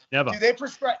 never. Dude, they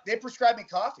prescribed me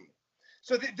coffee.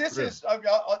 So this is,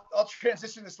 I'll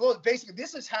transition this a little. Basically,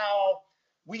 this is how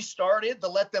we started the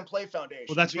Let Them Play Foundation.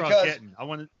 Well, that's what I was getting.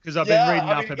 Because I've been reading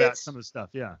up about some of the stuff.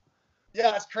 Yeah,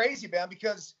 it's crazy, man.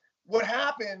 Because what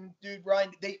happened, dude,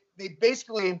 Ryan? They've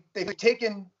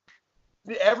taken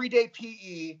the everyday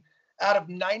PE out of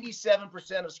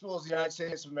 97% of schools in the United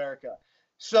States of America.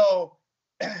 So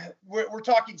we're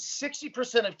talking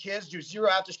 60% of kids do zero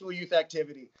after-school youth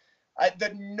activity.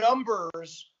 The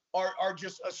numbers are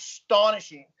just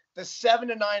astonishing. The 7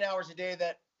 to 9 hours a day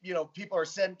that people are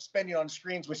spending on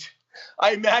screens, which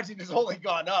I imagine has only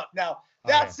gone up. Now,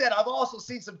 that said, I've also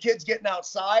seen some kids getting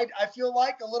outside, I feel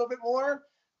like, a little bit more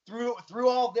through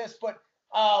all this. But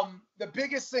the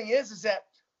biggest thing is that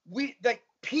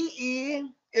PE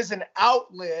is an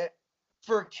outlet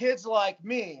for kids like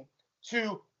me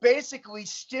to basically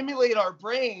stimulate our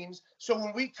brains. So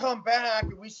when we come back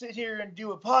and we sit here and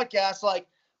do a podcast, like,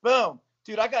 boom,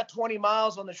 dude, I got 20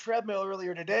 miles on the treadmill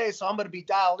earlier today, so I'm going to be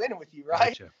dialed in with you,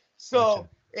 right? Gotcha. So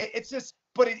it's just,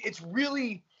 but it's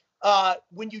really,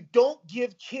 when you don't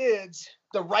give kids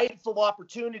the rightful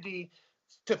opportunity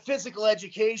to physical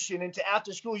education and to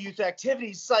after-school youth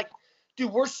activities, it's like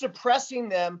dude, we're suppressing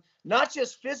them, not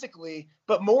just physically,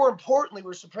 but more importantly,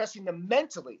 we're suppressing them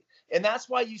mentally. And that's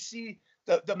why you see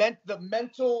the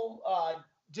mental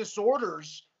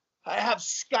disorders have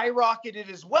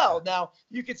skyrocketed as well. Now,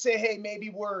 you could say, hey, maybe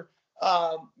we're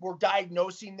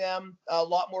diagnosing them a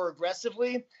lot more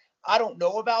aggressively. I don't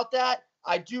know about that.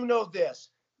 I do know this.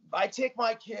 I take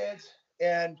my kids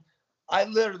and I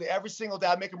literally every single day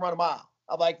I make them run a mile.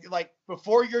 I'm like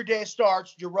before your day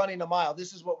starts, you're running a mile.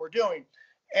 This is what we're doing.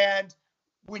 And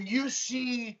when you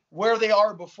see where they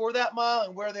are before that mile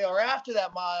and where they are after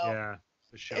that mile, yeah,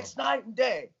 for sure. It's night and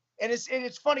day. And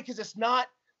it's funny because it's not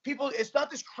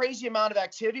this crazy amount of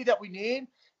activity that we need.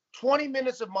 20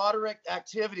 minutes of moderate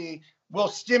activity will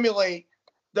stimulate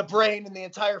the brain and the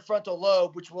entire frontal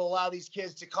lobe, which will allow these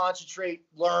kids to concentrate,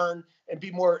 learn, and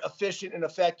be more efficient and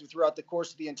effective throughout the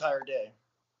course of the entire day.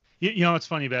 You know what's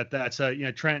funny about that? So,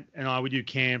 Trent and I, we do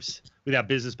camps with our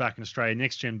business back in Australia,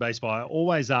 Next Gen Baseball. I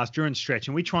always ask during stretch,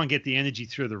 and we try and get the energy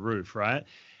through the roof, right?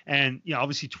 And,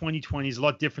 obviously 2020 is a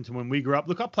lot different to when we grew up.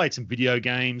 Look, I played some video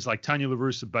games like Tony La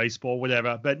Russa baseball,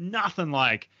 whatever, but nothing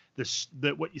like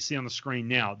what you see on the screen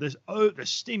now. There's the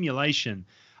stimulation.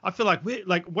 I feel like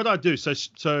what I do.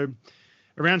 So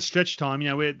around stretch time,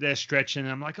 they're stretching,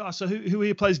 and I'm like, oh, so who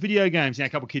here plays video games? A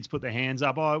couple of kids put their hands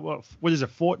up. Oh, what is it,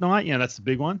 Fortnite? That's the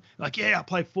big one. Like, yeah, I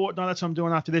play Fortnite. That's what I'm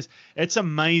doing after this. It's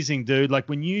amazing, dude. Like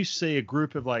when you see a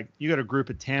group of you got a group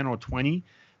of 10 or 20,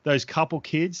 those couple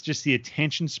kids, just the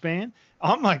attention span.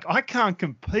 I'm like, I can't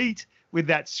compete with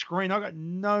that screen. I got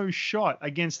no shot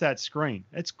against that screen.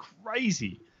 It's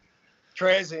crazy.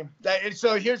 Crazy.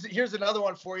 So here's another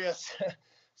one for you.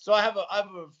 So I have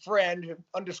a friend,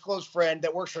 undisclosed friend,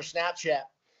 that works for Snapchat,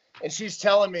 and she's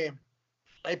telling me,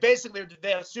 basically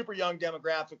they have a super young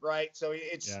demographic, right? So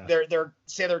it's they're 10,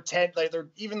 they're 10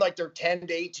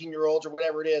 to 18-year-olds or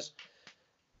whatever it is.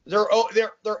 They're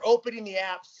opening the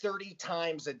app 30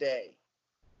 times a day,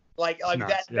 like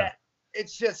nuts, that.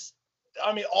 It's just,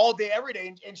 all day, every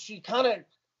day, and she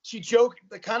joked,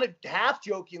 kind of half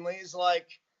jokingly, is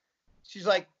like, she's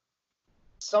like,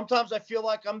 sometimes I feel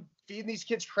like I'm feeding these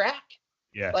kids crack.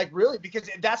 Yeah. Like really, because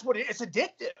that's what it's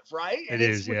addictive, right? And it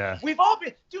is, yeah. We've all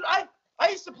been, dude, I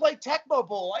used to play Tecmo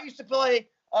Bowl. I used to play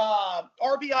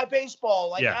RBI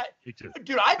baseball.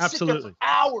 Dude, I'd sit there for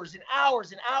hours and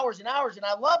hours and hours and hours, and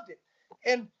I loved it.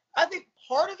 And I think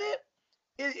part of it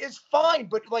is fine,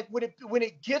 but like when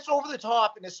it gets over the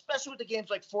top, and especially with the games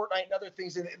like Fortnite and other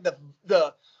things, and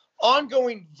the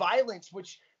ongoing violence,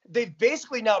 which they've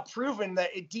basically now proven that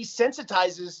it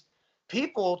desensitizes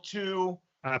people to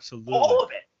all of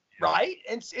it, right?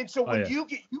 And so when you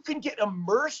can get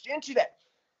immersed into that.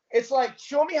 It's like,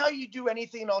 show me how you do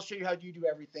anything, and I'll show you how you do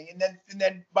everything. And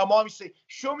then my mom used to say,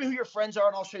 show me who your friends are,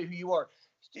 and I'll show you who you are.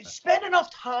 Spend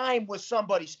enough time with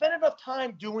somebody. Spend enough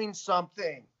time doing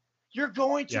something. You're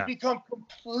going to become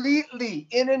completely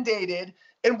inundated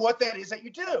in what that is that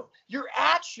you do. Your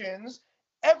actions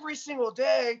every single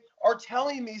day are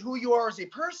telling me who you are as a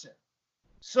person.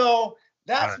 So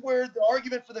that's where the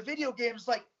argument for the video game is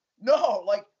like, no,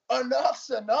 like enough's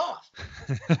enough.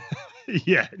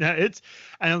 Yeah, no,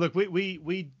 and look, we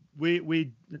I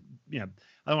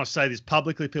don't want to say this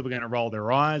publicly, people are going to roll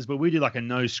their eyes, but we do like a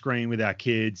no screen with our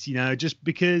kids, just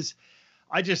because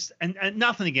and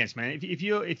nothing against, man. If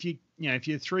you're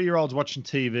 3-year-olds watching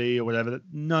TV or whatever,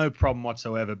 no problem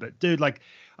whatsoever. But dude, like,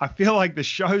 I feel like the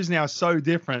show's now so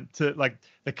different to like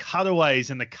the cutaways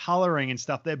and the coloring and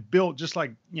stuff. They're built just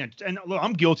like, and look,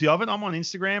 I'm guilty of it. I'm on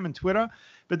Instagram and Twitter,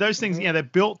 but those things, they're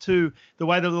built to the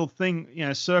way the little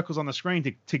thing, circles on the screen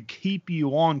to keep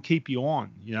you on.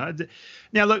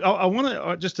 Now, look, I want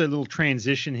to just a little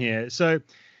transition here. So,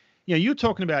 you're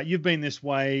talking about you've been this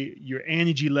way, your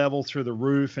energy level through the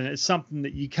roof, and it's something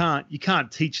that you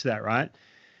can't teach that, right?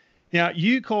 Now,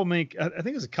 you called me, I think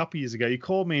it was a couple of years ago, you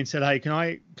called me and said, hey, can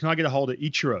I get a hold of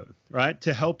Ichiro, right,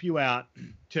 to help you out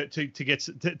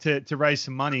to raise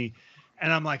some money?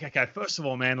 And I'm like, okay, first of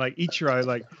all, man, like Ichiro,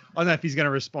 like, I don't know if he's going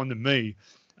to respond to me.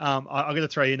 I'm going to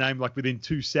throw your name like within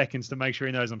 2 seconds to make sure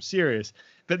he knows I'm serious.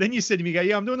 But then you said to me,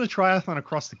 yeah, I'm doing a triathlon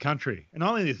across the country. And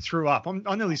I nearly threw up.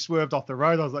 I nearly swerved off the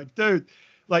road. I was like, dude,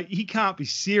 like, he can't be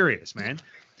serious, man.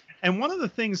 And one of the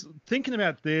things, thinking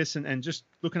about this and just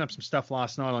looking up some stuff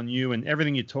last night on you and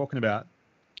everything you're talking about,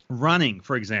 running,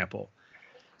 for example,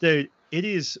 dude, it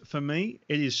is, for me,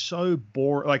 it is so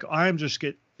boring. Like, I want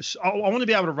to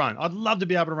be able to run. I'd love to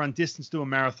be able to run distance, do a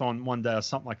marathon one day or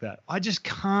something like that. I just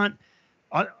can't.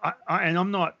 And I'm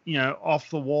not, off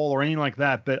the wall or anything like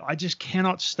that, but I just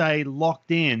cannot stay locked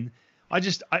in. And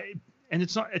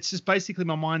it's just basically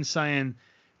my mind saying,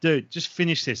 dude, just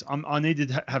finish this. I need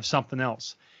to have something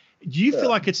else. Do you feel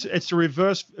like it's the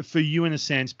reverse for you in a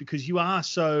sense, because you are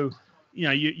so,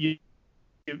 you're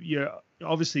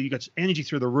obviously you got energy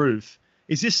through the roof.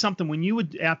 Is this something when you were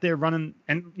out there running,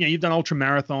 and you've done ultra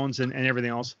marathons and everything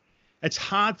else, it's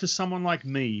hard for someone like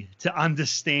me to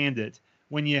understand it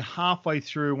when you're halfway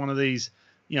through one of these,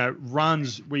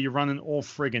 runs where you're running all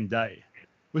friggin' day.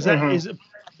 Was that, is it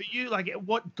for you, like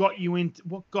what got you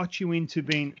into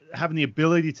having the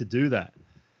ability to do that?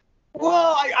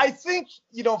 Well, I think,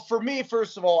 for me,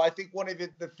 first of all, I think one of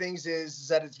the things is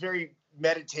that it's very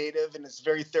meditative and it's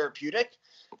very therapeutic.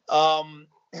 And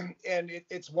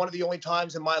it's one of the only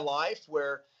times in my life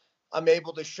where I'm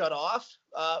able to shut off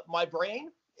my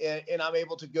brain and I'm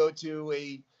able to go to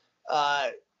a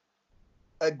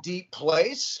deep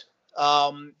place.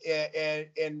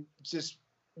 And just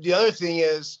the other thing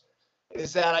is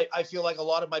that I feel like a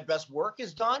lot of my best work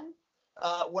is done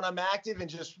when I'm active and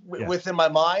just within my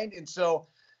mind. And so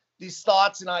these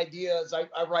thoughts and ideas,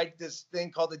 I write this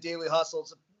thing called the Daily Hustle.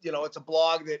 It's a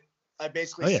blog that I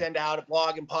basically send out, a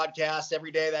blog and podcast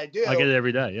every day that I do. I get it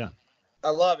every day. Yeah. I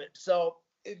love it. So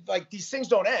these things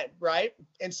don't end. Right.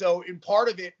 And so part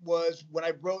of it was when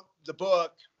I wrote the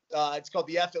book, it's called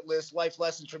The Effortless Life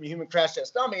Lessons from a Human Crash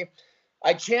Test Dummy.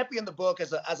 I champion the book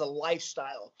as a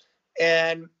lifestyle.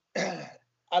 And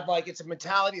I'm like, it's a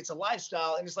mentality, it's a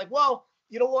lifestyle. And it's like, well,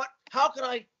 you know what? How can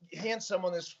I hand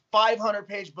someone this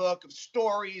 500-page book of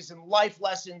stories and life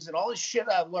lessons and all this shit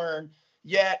I've learned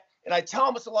and I tell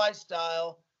them it's a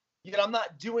lifestyle, yet I'm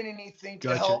not doing anything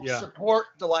to help support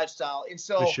the lifestyle. And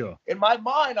so in my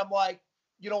mind, I'm like,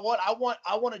 you know what? I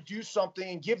want to do something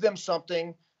and give them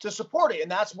something to support it.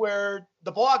 And that's where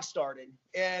the blog started.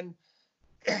 And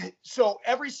so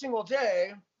every single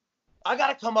day, I got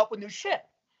to come up with new shit.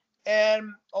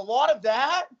 And a lot of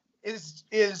that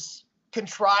is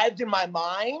contrived in my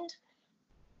mind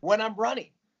when I'm running,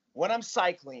 when I'm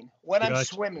cycling, when I'm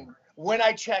swimming, when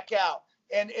I check out.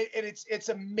 And it's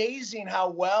amazing how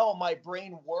well my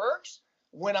brain works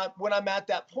when I'm at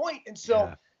that point. And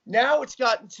so now it's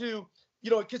gotten to,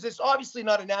 because it's obviously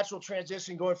not a natural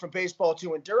transition going from baseball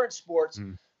to endurance sports.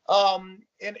 And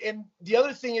the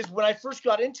other thing is when I first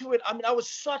got into it, I was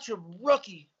such a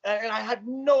rookie and I had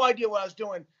no idea what I was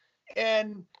doing.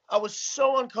 And I was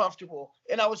so uncomfortable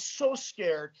and I was so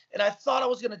scared and I thought I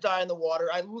was going to die in the water.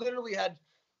 I literally had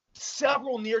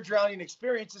several near drowning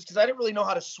experiences because I didn't really know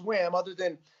how to swim other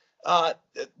than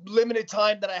limited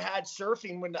time that I had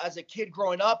surfing when as a kid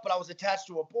growing up, but I was attached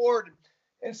to a board.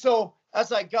 And so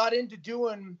as I got into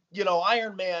doing,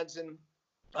 Ironmans and,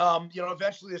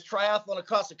 eventually this triathlon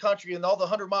across the country and all the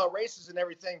 100-mile races and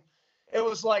everything, it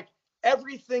was like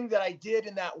everything that I did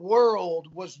in that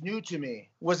world was new to me,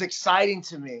 was exciting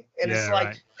to me. And it's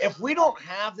like, if we don't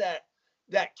have that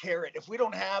carrot, if we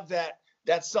don't have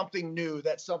that's something new,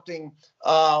 that's something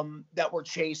that we're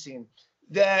chasing,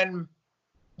 then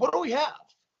what do we have?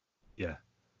 Yeah.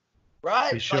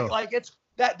 Right. Sure. Like it's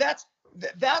that's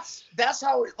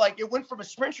how it went from a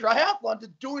sprint triathlon to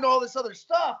doing all this other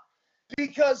stuff,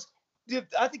 because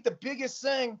I think the biggest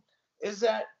thing is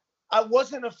that I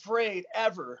wasn't afraid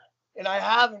ever, and I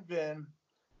haven't been,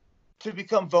 to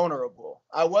become vulnerable.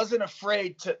 I wasn't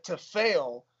afraid to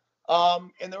fail.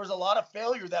 And there was a lot of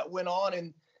failure that went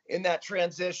on in that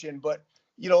transition, but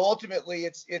ultimately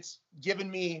it's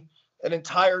given me an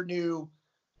entire new,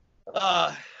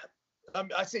 I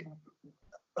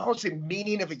don't say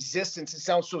meaning of existence. It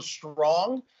sounds so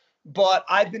strong, but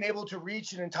I've been able to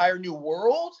reach an entire new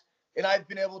world, and I've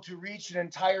been able to reach an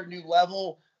entire new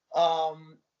level,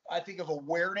 I think, of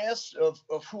awareness of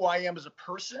who I am as a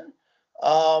person,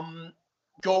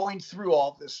 going through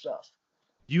all this stuff.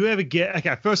 You ever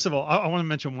okay, first of all, I want to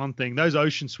mention one thing. Those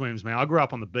ocean swims, man, I grew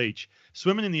up on the beach.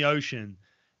 Swimming in the ocean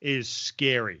is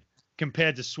scary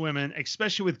compared to swimming,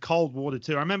 especially with cold water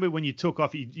too. I remember when you took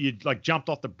off, you like jumped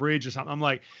off the bridge or something. I'm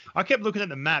like, I kept looking at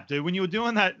the map, dude. When you were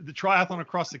doing the triathlon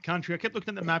across the country, I kept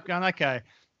looking at the map going, okay,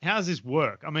 how does this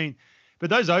work? I mean, but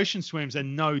those ocean swims are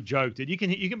no joke, dude. You can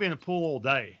be in a pool all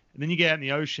day, and then you get out in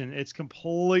the ocean. It's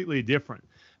completely different.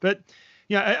 But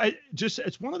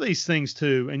it's one of these things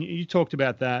too, and you talked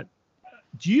about that.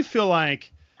 Do you feel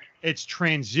like it's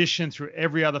transitioned through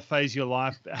every other phase of your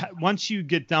life? Once you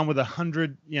get done with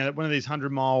 100, one of these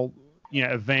 100-mile,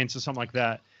 events or something like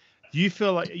that, do you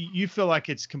feel like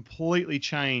it's completely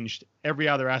changed every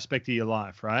other aspect of your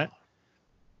life, right?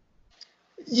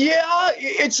 Yeah,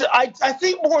 I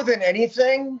think more than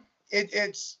anything,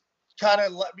 it's kind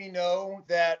of let me know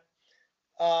that,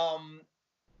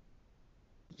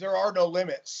 there are no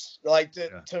limits, like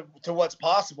to what's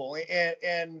possible.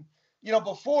 And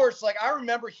before, it's like, I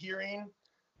remember hearing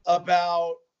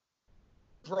about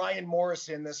Brian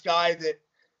Morrison, this guy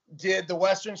did the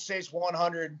Western States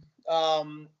 100.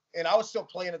 And I was still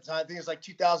playing at the time. I think it was like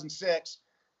 2006.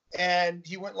 And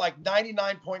he went like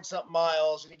 99 point something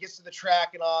miles. And he gets to the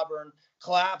track in Auburn,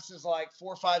 collapses like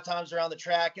 4 or 5 times around the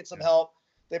track, gets some help.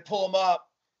 They pull him up.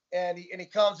 And he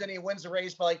comes in, he wins the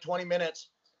race by like 20 minutes.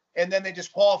 And then they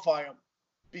disqualify him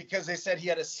because they said he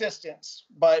had assistance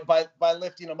by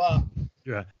lifting him up.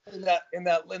 Yeah. In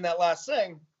that last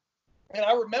thing. And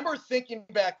I remember thinking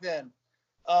back then,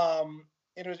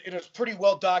 it was pretty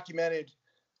well documented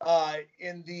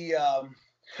in the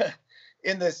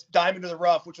in this Diamond of the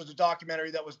Rough, which was a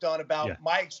documentary that was done about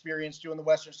my experience doing the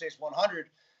Western States 100.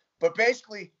 But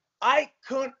basically, I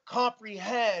couldn't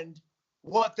comprehend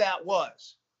what that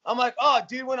was. I'm like, oh,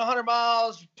 dude went 100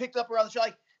 miles, picked up around the track.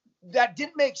 Like, that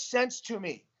didn't make sense to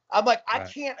me. I'm like, I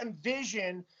can't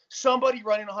envision somebody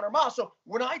running 100 miles. So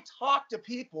when I talk to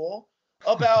people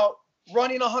about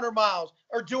running 100 miles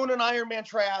or doing an Ironman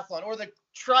triathlon or the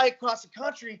try across the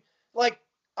country, like,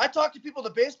 I talk to people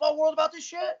in the baseball world about this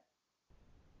shit.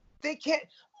 They can't.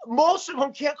 Most of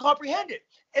them can't comprehend it,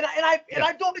 and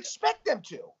I don't expect them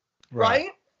to,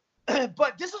 right?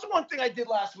 But this is one thing I did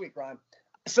last week, Ryan.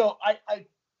 So I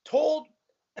told,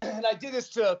 and I did this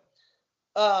to,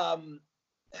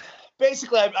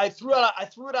 basically I threw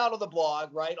it out on the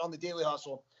blog, right, on the Daily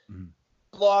Hustle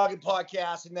blog and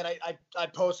podcast, and then I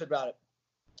posted about it.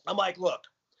 I'm like, look,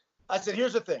 I said,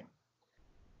 here's the thing.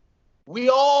 We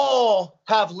all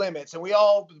have limits, and we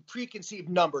all preconceived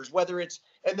numbers, whether it's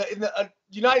in the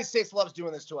United States loves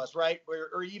doing this to us, right?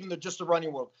 Or even just the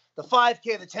running world, the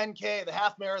 5K, the 10K, the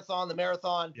half marathon, the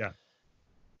marathon. Yeah.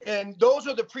 And those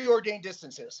are the preordained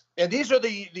distances. And these are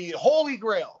the holy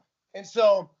grail. And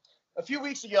so a few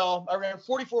weeks ago, I ran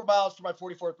 44 miles for my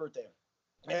 44th birthday.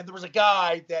 And there was a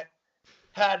guy that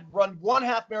had run one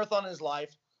half marathon in his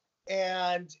life,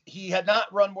 and he had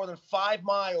not run more than 5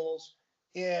 miles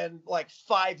in like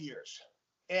 5 years.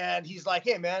 And he's like,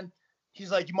 hey man,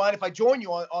 he's like, you mind if I join you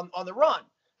on the run?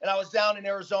 And I was down in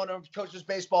Arizona, coached this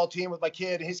baseball team with my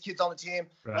kid, and his kid's on the team.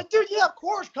 Right. Like, dude, yeah, of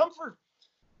course, come for,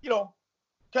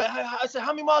 I said,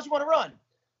 how many miles you want to run?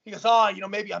 He goes,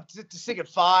 maybe I'm just thinking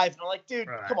 5. And I'm like, dude,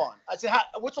 come on. I said,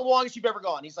 what's the longest you've ever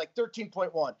gone? He's like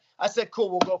 13.1. I said, cool,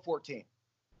 we'll go 14.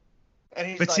 And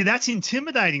he's see, that's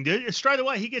intimidating, dude. Straight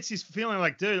away, he gets his feeling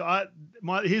like, dude,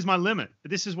 here's my limit.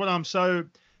 This is what I'm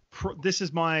this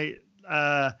is my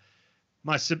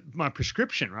my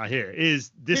prescription right here.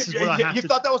 Is what I have to. You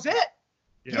thought that was it?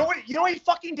 Yeah. You know what he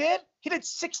fucking did? He did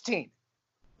 16.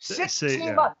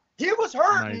 16 miles. He was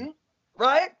hurting,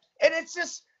 right? And it's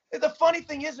just, the funny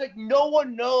thing is, like, no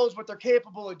one knows what they're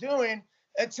capable of doing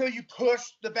until you push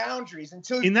the boundaries,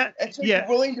 until you're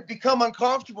willing to become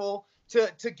uncomfortable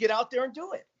to get out there and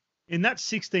do it. In that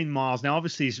 16 miles, now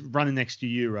obviously he's running next to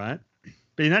you, right?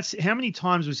 But that's how many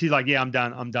times was he like, yeah, I'm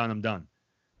done.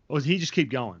 Or did he just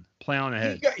keep going, plowing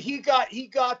ahead? He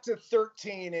got to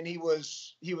 13 and he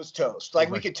was toast. Like,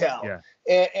 we could tell.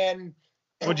 Yeah. And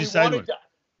what'd you say to him?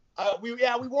 We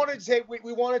wanted to take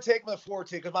him to the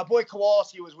 14 because my boy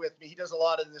Kowalski was with me. He does a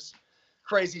lot of this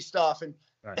crazy stuff, and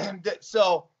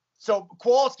So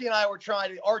Kowalski and I were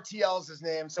trying to, RTL is his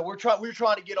name. So we were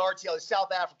trying to get RTL, a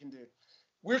South African dude.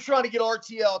 We're trying to get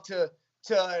RTL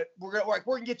we're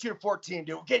gonna get you to 14,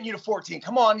 dude. We're getting you to 14.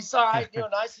 Come on, he's all right,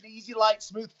 nice and easy, light,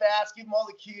 smooth, fast. Give him all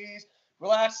the keys,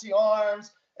 relax the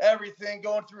arms, everything,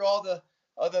 going through all the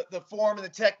form and the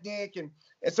technique, and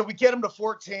so we get him to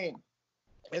 14.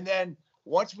 And then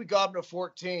once we got him to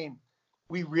 14,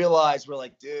 we realized, we're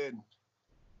like, dude,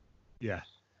 yeah,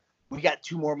 we got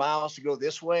 2 more miles to go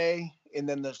this way, and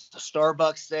then there's the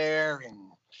Starbucks there. And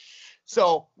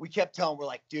so we kept telling, we're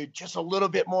like, dude, just a little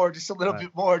bit more, just a little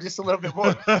bit more, just a little bit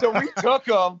more. So we took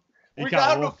him. We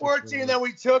got him to 14, and then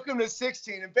we took him to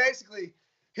 16. And basically,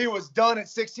 he was done at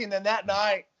 16. Then that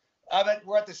night,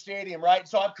 we're at the stadium, right?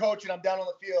 So I'm coaching. I'm down on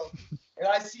the field. And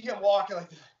I see him walking like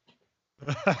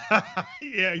that.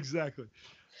 Yeah, exactly.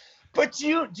 But do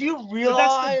you realize? But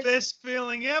that's the best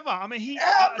feeling ever. I mean,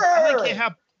 I don't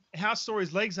care how sore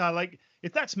his legs are. Like,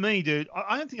 if that's me, dude,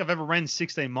 I don't think I've ever ran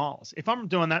 16 miles. If I'm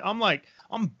doing that,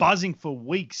 I'm buzzing for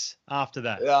weeks after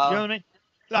that. Yeah. You know what I mean?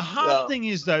 The hard thing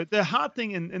is, though,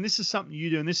 and this is something you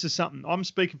do, and this is something I'm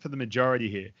speaking for the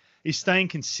majority here, is staying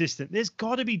consistent. There's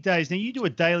got to be days. Now, you do a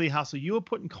daily hustle. You are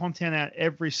putting content out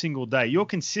every single day. Your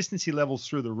consistency level's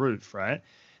through the roof, right?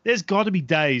 There's got to be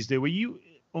days, dude, where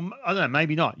I don't know,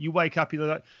 maybe not. You wake up, you're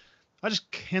like, I just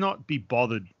cannot be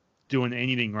bothered doing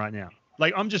anything right now.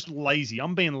 Like, I'm just lazy.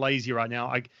 I'm being lazy right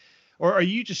now. Or are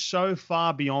you just so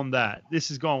far beyond that? This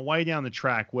has gone way down the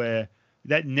track where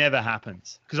that never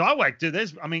happens. Because dude,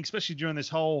 especially during this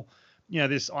whole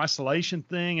this isolation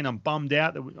thing and I'm bummed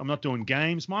out that I'm not doing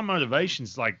games, my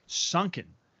motivation's like sunken,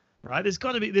 right? There's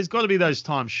got to be those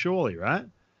times, surely, right?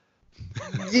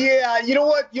 Yeah, you know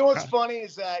what? You know what's funny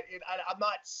is that I'm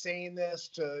not saying this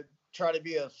to try to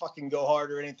be a fucking go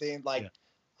hard or anything. Like,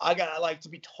 I like to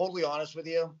be totally honest with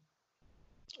you.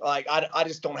 Like, I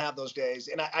just don't have those days,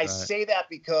 and I say that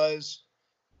because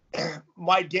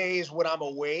my days when I'm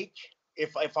awake,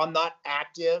 if I'm not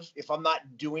active, if I'm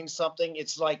not doing something,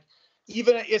 it's like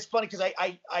it's funny because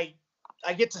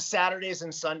I get to Saturdays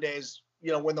and Sundays,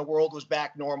 when the world was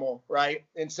back normal, right?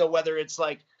 And so whether it's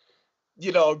like,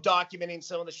 documenting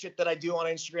some of the shit that I do on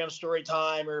Instagram story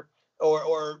time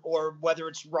or whether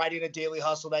it's writing a daily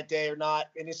hustle that day or not.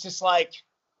 And it's just like,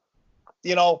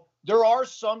 there are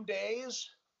some days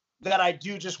that I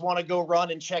do just want to go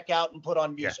run and check out and put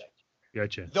on music. Yeah.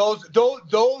 Gotcha.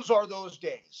 Those are those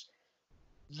days.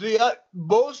 The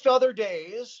most other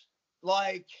days,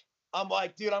 like, I'm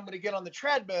like, dude, I'm going to get on the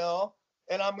treadmill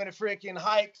and I'm going to freaking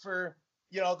hike for,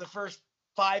 the first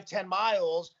 5-10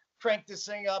 miles, crank this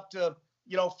thing up to,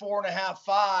 4.5,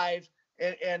 5.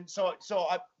 And so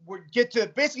I would get to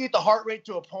basically get the heart rate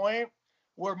to a point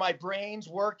where my brain's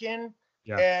working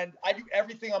and I do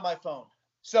everything on my phone.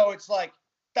 So it's like,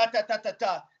 da, da, da, da,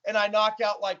 da. And I knock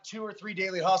out like 2 or 3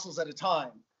 daily hustles at a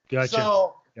time. Gotcha.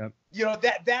 So,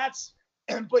 that's,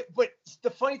 but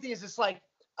the funny thing is, it's like,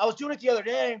 I was doing it the other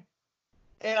day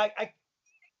and I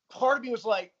part of me was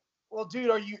like, well, dude,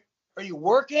 are you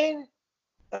working?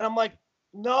 And I'm like,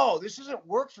 no, this doesn't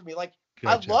work for me. Like,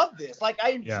 gotcha. I love this. Like,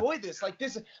 I enjoy this. Like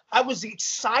this, I was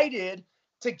excited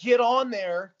to get on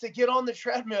there, to get on the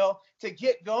treadmill, to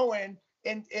get going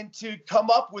and to come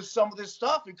up with some of this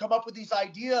stuff and come up with these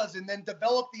ideas and then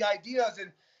develop the ideas.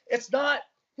 And it's not,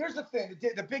 here's the thing.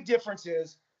 The big difference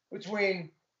is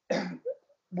between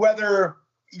whether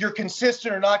you're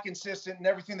consistent or not consistent in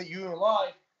everything that you do in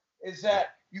life is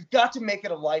that you've got to make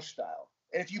it a lifestyle.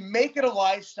 And if you make it a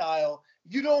lifestyle,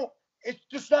 it's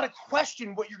just not a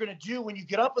question what you're going to do when you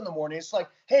get up in the morning. It's like,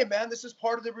 hey, man, this is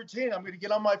part of the routine. I'm going to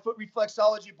get on my foot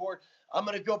reflexology board. I'm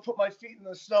going to go put my feet in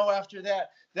the snow after that.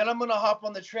 Then I'm going to hop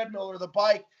on the treadmill or the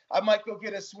bike. I might go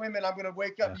get a swim and I'm going to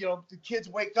wake up. The kids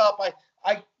wake up.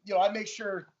 I make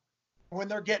sure when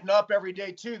they're getting up every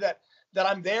day too, that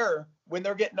I'm there when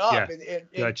they're getting up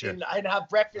Gotcha. and I have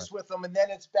breakfast with them. And then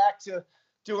it's back to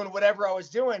doing whatever I was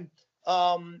doing.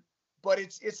 But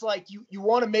it's like you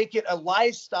want to make it a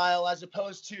lifestyle as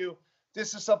opposed to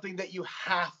this is something that you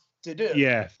have to do.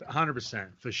 Yeah, 100%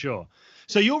 for sure.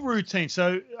 So your routine.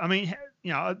 So, I mean,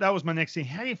 that was my next thing.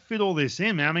 How do you fit all this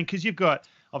in, man? I mean, because you've got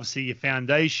obviously your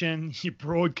foundation, your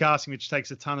broadcasting, which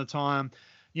takes a ton of time.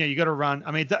 You got to run.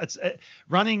 I mean, it's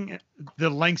running the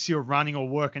lengths you're running or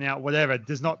working out, whatever.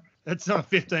 It's not a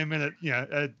 15-minute,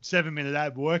 a 7-minute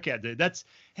ab workout, dude.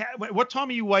 What time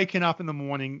are you waking up in the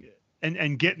morning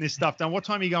and getting this stuff done? What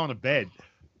time are you going to bed?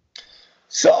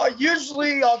 So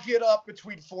usually I'll get up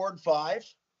between 4 and 5.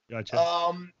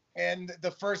 Gotcha. And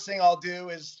the first thing I'll do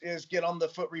is get on the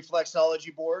foot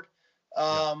reflexology board.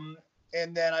 And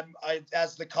then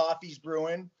as the coffee's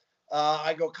brewing,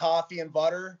 I go coffee and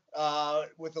butter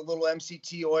with a little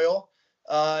MCT oil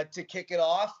to kick it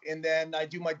off. And then I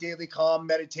do my daily calm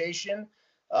meditation.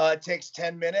 It takes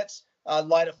 10 minutes,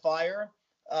 light a fire.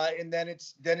 And then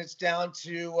it's down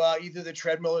to either the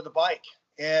treadmill or the bike.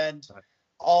 And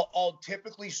I'll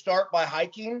typically start by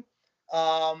hiking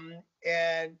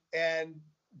and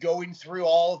going through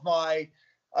all of my,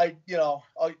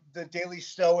 the daily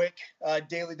stoic,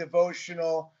 daily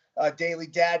devotional, daily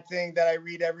dad thing that I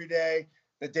read every day,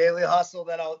 the daily hustle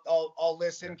that I'll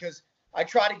listen because I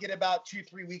try to get about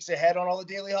 2-3 weeks ahead on all the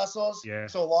daily hustles. Yeah.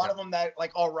 So a lot of them that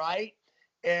like, all right.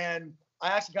 And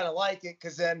I actually kind of like it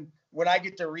because then when I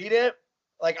get to read it,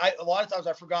 like a lot of times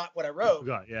I forgot what I wrote.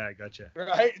 Yeah, I gotcha.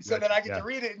 Right. And so then I get to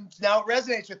read it and now it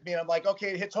resonates with me. And I'm like,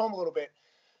 okay, it hits home a little bit.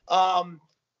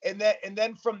 And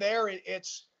then from there,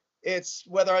 it's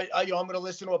whether I'm going to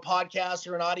listen to a podcast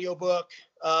or an audiobook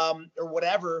or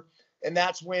whatever. And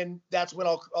that's when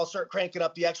I'll start cranking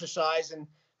up the exercise and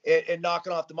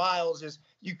knocking off the miles. Is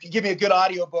you can give me a good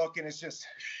audiobook and it's just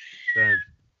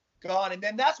gone. And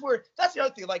then that's the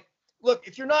other thing. Like, look,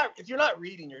 if you're not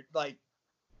reading, you're like,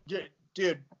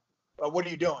 dude, what are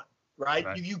you doing? Right?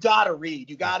 You got to read.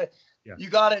 You got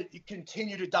to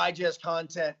continue to digest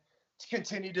content, to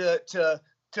continue to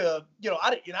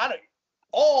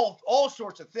all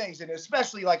sorts of things. And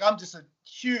especially like, I'm just a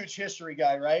huge history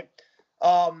guy. Right.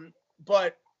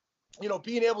 But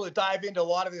being able to dive into a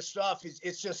lot of this stuff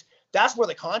it's just, that's where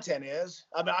the content is.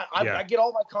 I mean, I get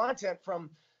all my content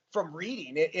from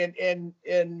reading it. And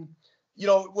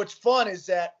what's fun is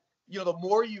that, the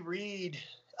more you read,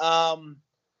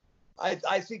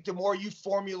 I think the more you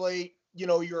formulate,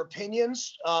 your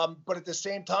opinions, but at the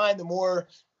same time, the more,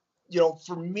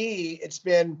 for me, it's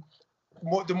been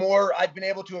the more I've been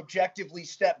able to objectively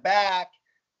step back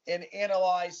and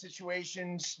analyze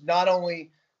situations, not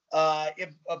only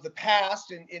of the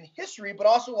past and in history, but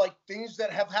also like things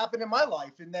that have happened in my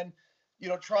life. And then,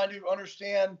 trying to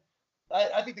understand,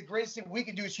 I think the greatest thing we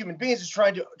can do as human beings is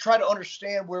try to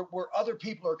understand where other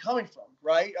people are coming from.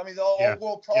 Right. I mean, all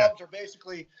world problems are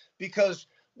basically because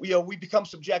we become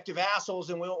subjective assholes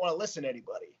and we don't want to listen to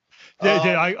anybody.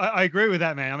 Yeah, I agree with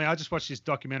that, man. I mean, I just watched this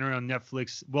documentary on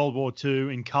Netflix, World War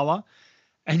II in color,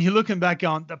 and you're looking back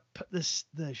on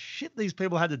the shit these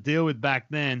people had to deal with back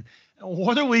then.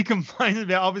 What are we complaining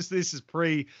about? Obviously, this is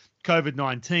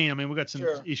pre-COVID-19. I mean, we've got some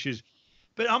issues.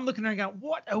 But I'm looking around going,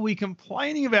 what are we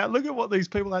complaining about? Look at what these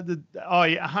people had to. Oh,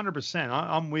 yeah, 100%.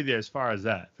 I'm with you as far as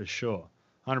that, for sure.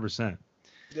 100%.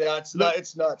 Yeah,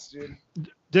 it's nuts, dude.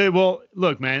 Dude, well,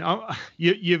 look, man,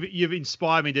 you've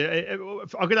inspired me. I've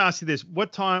got to ask you this: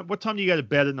 what time do you go to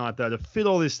bed at night, though, to fit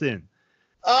all this in?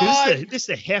 This is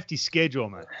a hefty schedule,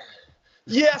 man.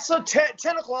 Yeah, so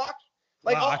 10 o'clock.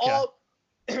 Like, wow,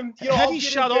 okay. How do you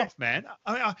shut off, man?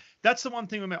 I mean, that's the one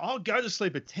thing with me. I'll go to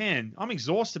sleep at 10. I'm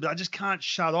exhausted, but I just can't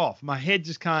shut off. My head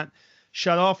just can't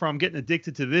shut off, or I'm getting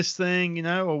addicted to this thing,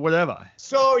 or whatever.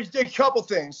 So you did a couple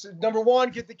things. Number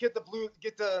one,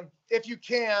 if you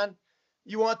can,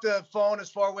 you want the phone as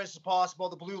far away as possible.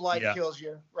 The blue light kills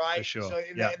you, right? For sure. So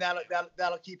and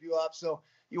that'll keep you up. So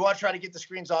you want to try to get the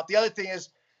screens off. The other thing is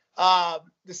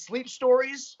the sleep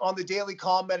stories on the Daily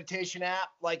Calm meditation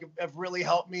app, like, have really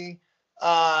helped me.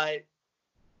 And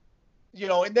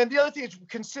then the other thing is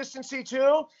consistency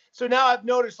too. So now I've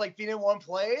noticed, like, being in one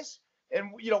place,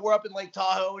 and we're up in Lake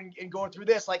Tahoe and going through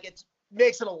this, like, it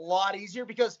makes it a lot easier,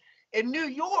 because in New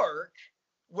York,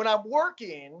 when I'm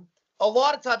working, a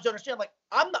lot of times I understand, like,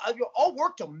 I'll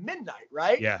work till midnight,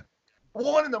 right? Yeah.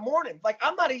 1 a.m. Like,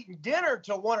 I'm not eating dinner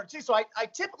till 1 or 2. So I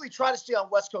typically try to stay on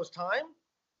West Coast time.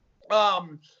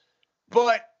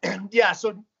 But yeah,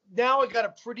 so now I got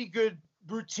a pretty good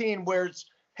routine where it's,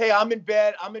 hey, I'm in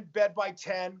bed by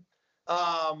 10.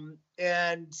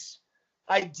 And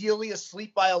ideally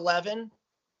asleep by 11,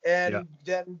 and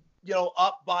then,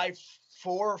 up by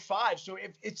 4 or 5. So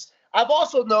I've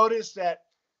also noticed that,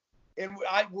 and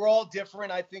we're all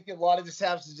different. I think a lot of this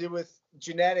has to do with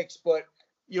genetics, but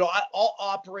I'll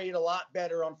operate a lot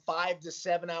better on 5 to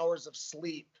 7 hours of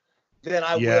sleep than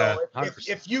I will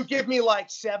if you give me like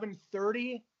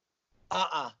 7:30.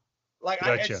 Like,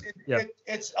 gotcha.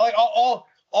 It's like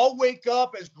I'll wake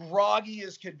up as groggy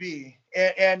as could be,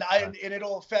 and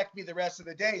it'll affect me the rest of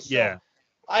the day. So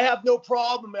I have no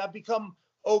problem. I've become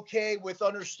okay with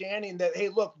understanding that, hey,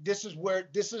 look, this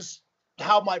is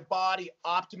how my body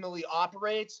optimally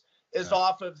operates, is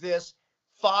off of this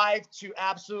 5 to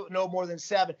absolute no more than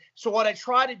 7. So what I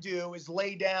try to do is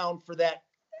lay down for that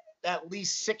at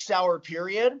least 6-hour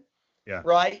period. Yeah.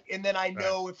 Right. And then I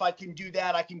know if I can do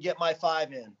that, I can get my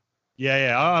 5 in.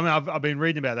 Yeah. I mean, I've been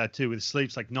reading about that too, with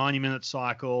sleeps, like 90-minute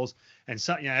cycles, and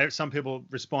some people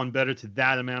respond better to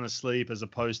that amount of sleep as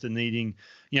opposed to needing,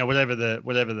 whatever the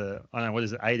I don't know, what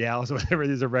is it, 8 hours or whatever it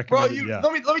is, a recommended. Bro,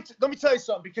 let me tell you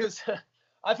something, because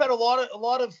I've had a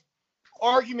lot of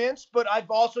arguments, but I've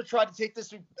also tried to take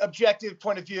this objective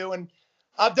point of view, and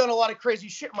I've done a lot of crazy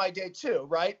shit in my day too,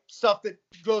 right? Stuff that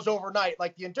goes overnight,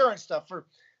 like the endurance stuff.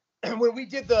 When we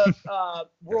did the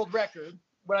world record,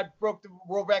 when I broke the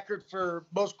world record for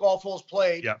most golf holes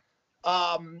played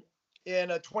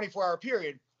in a 24-hour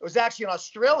period, it was actually an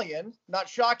Australian, not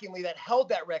shockingly, that held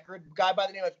that record, a guy by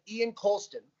the name of Ian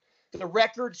Colston. The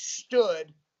record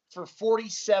stood for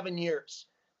 47 years.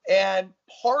 And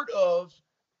part of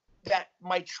that,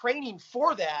 my training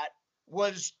for that,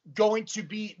 was going to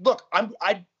be, look,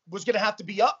 I was going to have to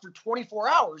be up for 24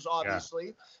 hours,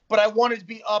 obviously, but I wanted to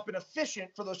be up and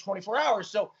efficient for those 24 hours.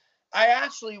 So I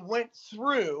actually went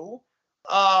through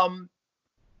a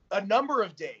number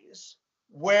of days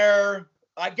where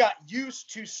I got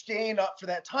used to staying up for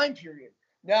that time period.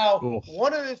 Now,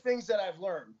 one of the things that I've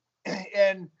learned,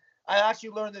 and I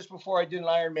actually learned this before I did an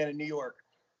Ironman in New York,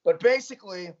 but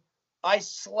basically I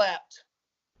slept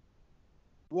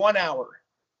 1 hour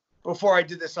before I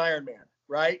did this Ironman,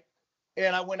 right?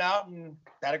 And I went out and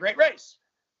had a great race.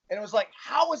 And it was like,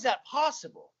 how is that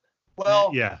possible?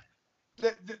 Well,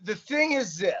 the thing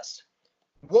is this.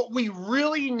 What we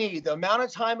really need, the amount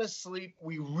of time of sleep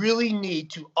we really need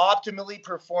to optimally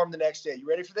perform the next day. You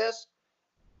ready for this?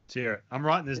 Let's hear it. I'm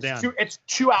writing this down. It's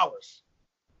 2 hours.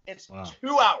 It's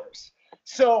 2 hours.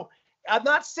 So I'm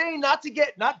not saying not to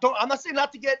get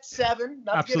 7,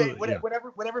 not to get 8,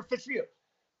 whatever fits for you.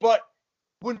 But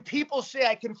when people say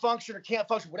I can function or can't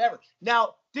function, whatever.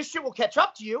 Now, this shit will catch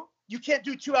up to you. You can't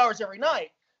do 2 hours every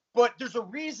night, but there's a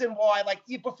reason why, like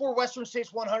before Western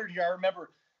States 100 here, I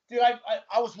remember, dude,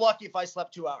 I was lucky if I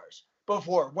slept 2 hours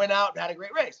before, went out and had a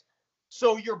great race.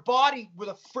 So your body, with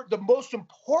the most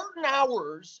important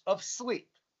hours of sleep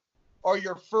are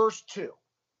your first 2.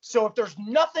 So if there's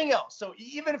nothing else, so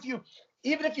even if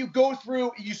you go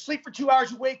through, you sleep for 2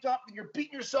 hours, you wake up and you're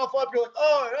beating yourself up, you're like,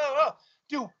 oh.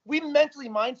 Dude, we mentally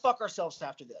mind fuck ourselves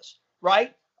after this,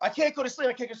 right? I can't go to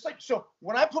sleep. So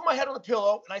when I put my head on the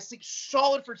pillow and I sleep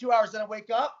solid for 2 hours, then I wake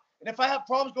up, and if I have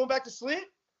problems going back to sleep,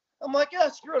 I'm like, yeah,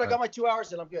 screw it. I got my 2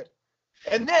 hours and I'm good.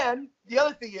 And then the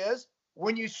other thing is,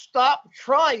 when you stop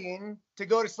trying to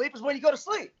go to sleep is when you go to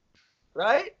sleep,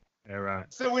 right? Yeah, right.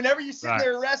 So whenever you sit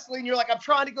there wrestling, you're like, I'm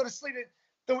trying to go to sleep.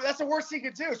 That's the worst thing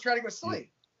you can do, is try to go to sleep.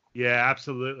 Yeah,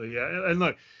 absolutely. Yeah. And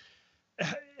look,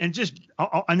 and just,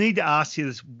 I need to ask you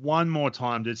this one more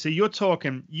time, dude. So you're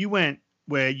talking, you went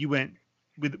when you were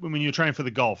training for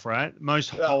the golf, right? Most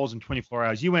holes in 24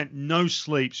 hours. You went no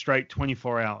sleep, straight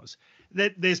 24 hours.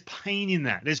 There's pain in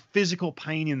that. There's physical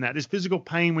pain in that. There's physical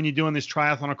pain when you're doing this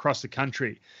triathlon across the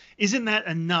country. Isn't that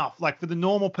enough? Like, for the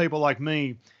normal people like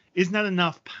me, isn't that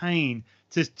enough pain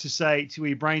to say, to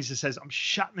your brain just says, I'm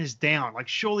shutting this down? Like,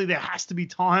 surely there has to be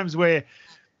times where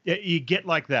you get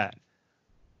like that.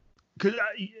 Cause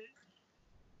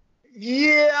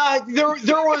there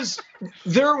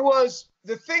was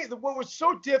the thing. What was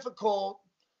so difficult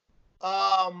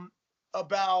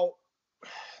about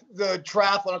the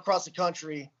triathlon across the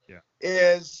country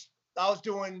is I was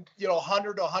doing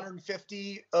 100 to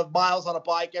 150 of miles on a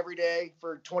bike every day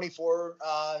for 24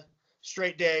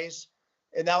 straight days,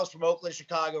 and that was from Oakland to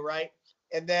Chicago, right?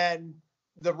 And then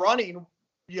the running,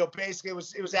 basically it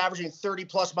was averaging 30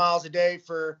 plus miles a day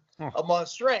for a month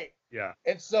straight. Yeah.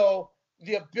 And so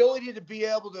the ability to be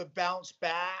able to bounce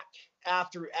back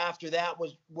after that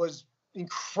was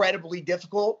incredibly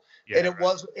difficult. Yeah, and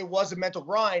it was a mental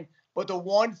grind. But the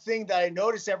one thing that I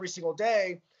noticed every single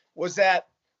day was that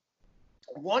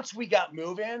once we got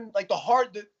moving, like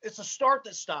it's a start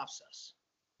that stops us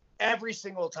every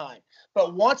single time.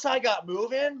 But once I got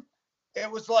moving,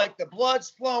 it was like the blood's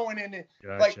flowing and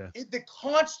the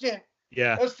constant.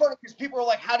 Yeah. It was funny because people were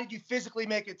like, how did you physically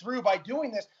make it through by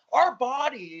doing this? Our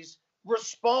bodies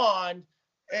respond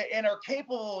and are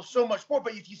capable of so much more.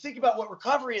 But if you think about what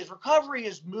recovery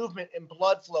is movement and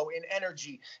blood flow and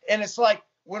energy. And it's like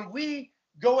when we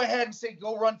go ahead and say,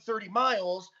 go run 30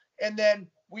 miles, and then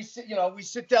we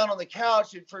sit down on the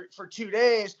couch for 2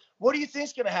 days, what do you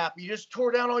think's going to happen? You just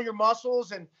tore down all your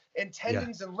muscles and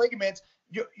tendons and ligaments.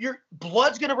 Your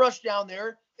blood's going to rush down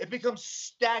there. It becomes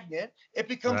stagnant. It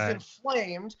becomes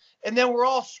inflamed, and then we're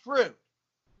all screwed.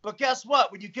 But guess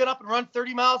what? When you get up and run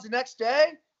 30 miles the next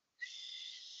day,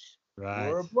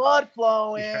 more blood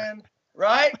flowing,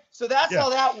 right? So that's how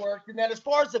that worked. And then as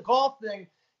far as the golf thing,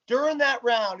 during that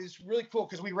round is really cool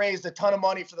because we raised a ton of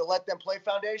money for the Let Them Play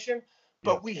Foundation,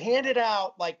 but we handed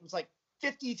out it was like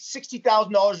 $50,000,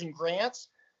 $60,000 in grants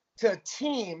to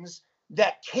teams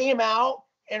that came out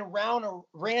and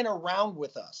ran around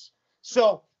with us.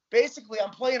 So basically, I'm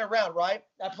playing around, right?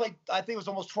 I think it was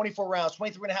almost 24 rounds,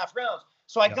 23 and a half rounds.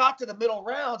 So I got to the middle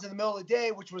rounds in the middle of the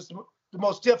day, which was the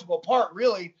most difficult part,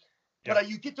 really. But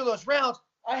you get to those rounds,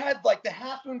 I had like the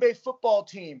Half Moon Bay football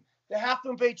team, the Half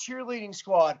Moon Bay cheerleading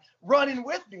squad running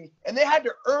with me, and they had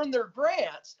to earn their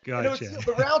grants. Gotcha. And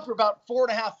the rounds were about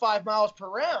 4.5, 5 miles per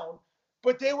round,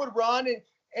 but they would run.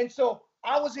 And so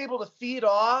I was able to feed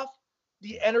off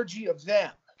the energy of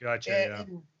them. Gotcha.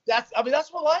 And that's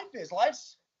what life is.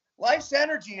 Life's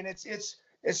energy, and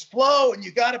it's flow, and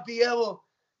you got to be able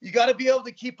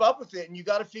to keep up with it, and you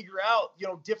got to figure out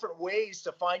different ways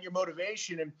to find your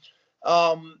motivation. And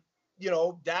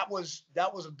that was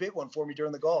a big one for me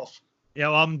during the golf. Yeah,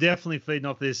 well, I'm definitely feeding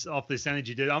off this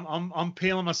energy, dude. I'm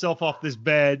peeling myself off this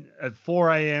bed at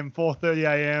 4 a.m., 4:30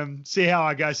 a.m. See how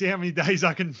I go. See how many days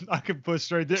I can push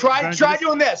through. Try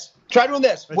doing this.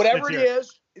 Whatever it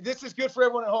is, this is good for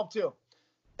everyone at home too.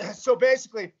 So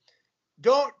basically, we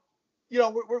don't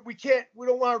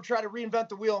want to try to reinvent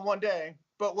the wheel in one day.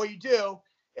 But what you do,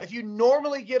 if you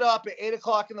normally get up at 8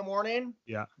 o'clock in the morning,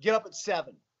 get up at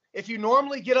 7. If you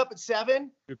normally get up at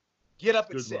 7, get up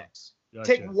at 6. Gotcha.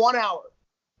 Take 1 hour,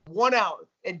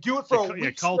 and do it for a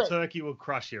week. Cold turkey will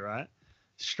crush you, right?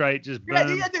 Straight, just boom.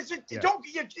 Don't.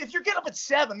 If you get up at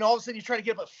 7, all of a sudden you try to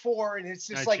get up at 4, and it's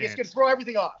just it's gonna throw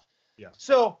everything off. Yeah.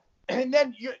 So, and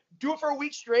then you do it for a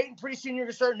week straight, and pretty soon you're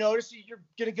gonna start noticing you're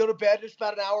gonna go to bed just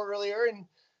about an hour earlier, and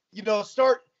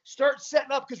start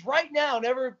setting up, because right now,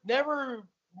 never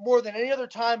more than any other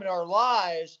time in our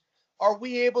lives are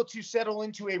we able to settle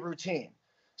into a routine.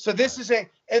 So this is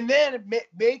and then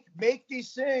make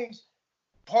these things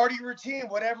part of your routine,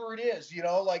 whatever it is,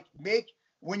 like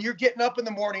when you're getting up in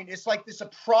the morning, it's like this a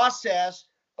process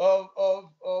of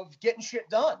getting shit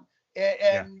done.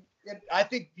 And I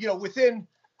think, I'm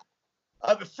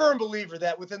a firm believer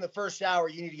that within the first hour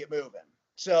you need to get moving.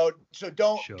 So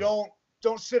don't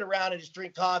sit around and just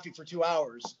drink coffee for 2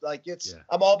 hours. Like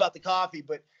I'm all about the coffee,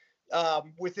 but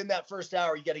within that first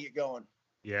hour, you got to get going.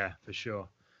 Yeah, for sure.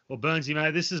 Well, Burnsy,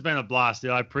 mate, this has been a blast,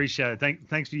 dude. I appreciate it.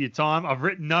 Thanks for your time. I've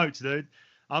written notes, dude.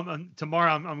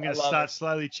 Tomorrow I'm going to start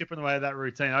slowly chipping away at that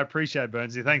routine. I appreciate it,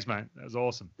 Burnsy. Thanks, mate. That was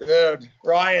awesome. Dude,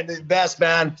 Ryan, the best,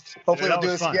 man. Hopefully we'll do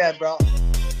this again, bro.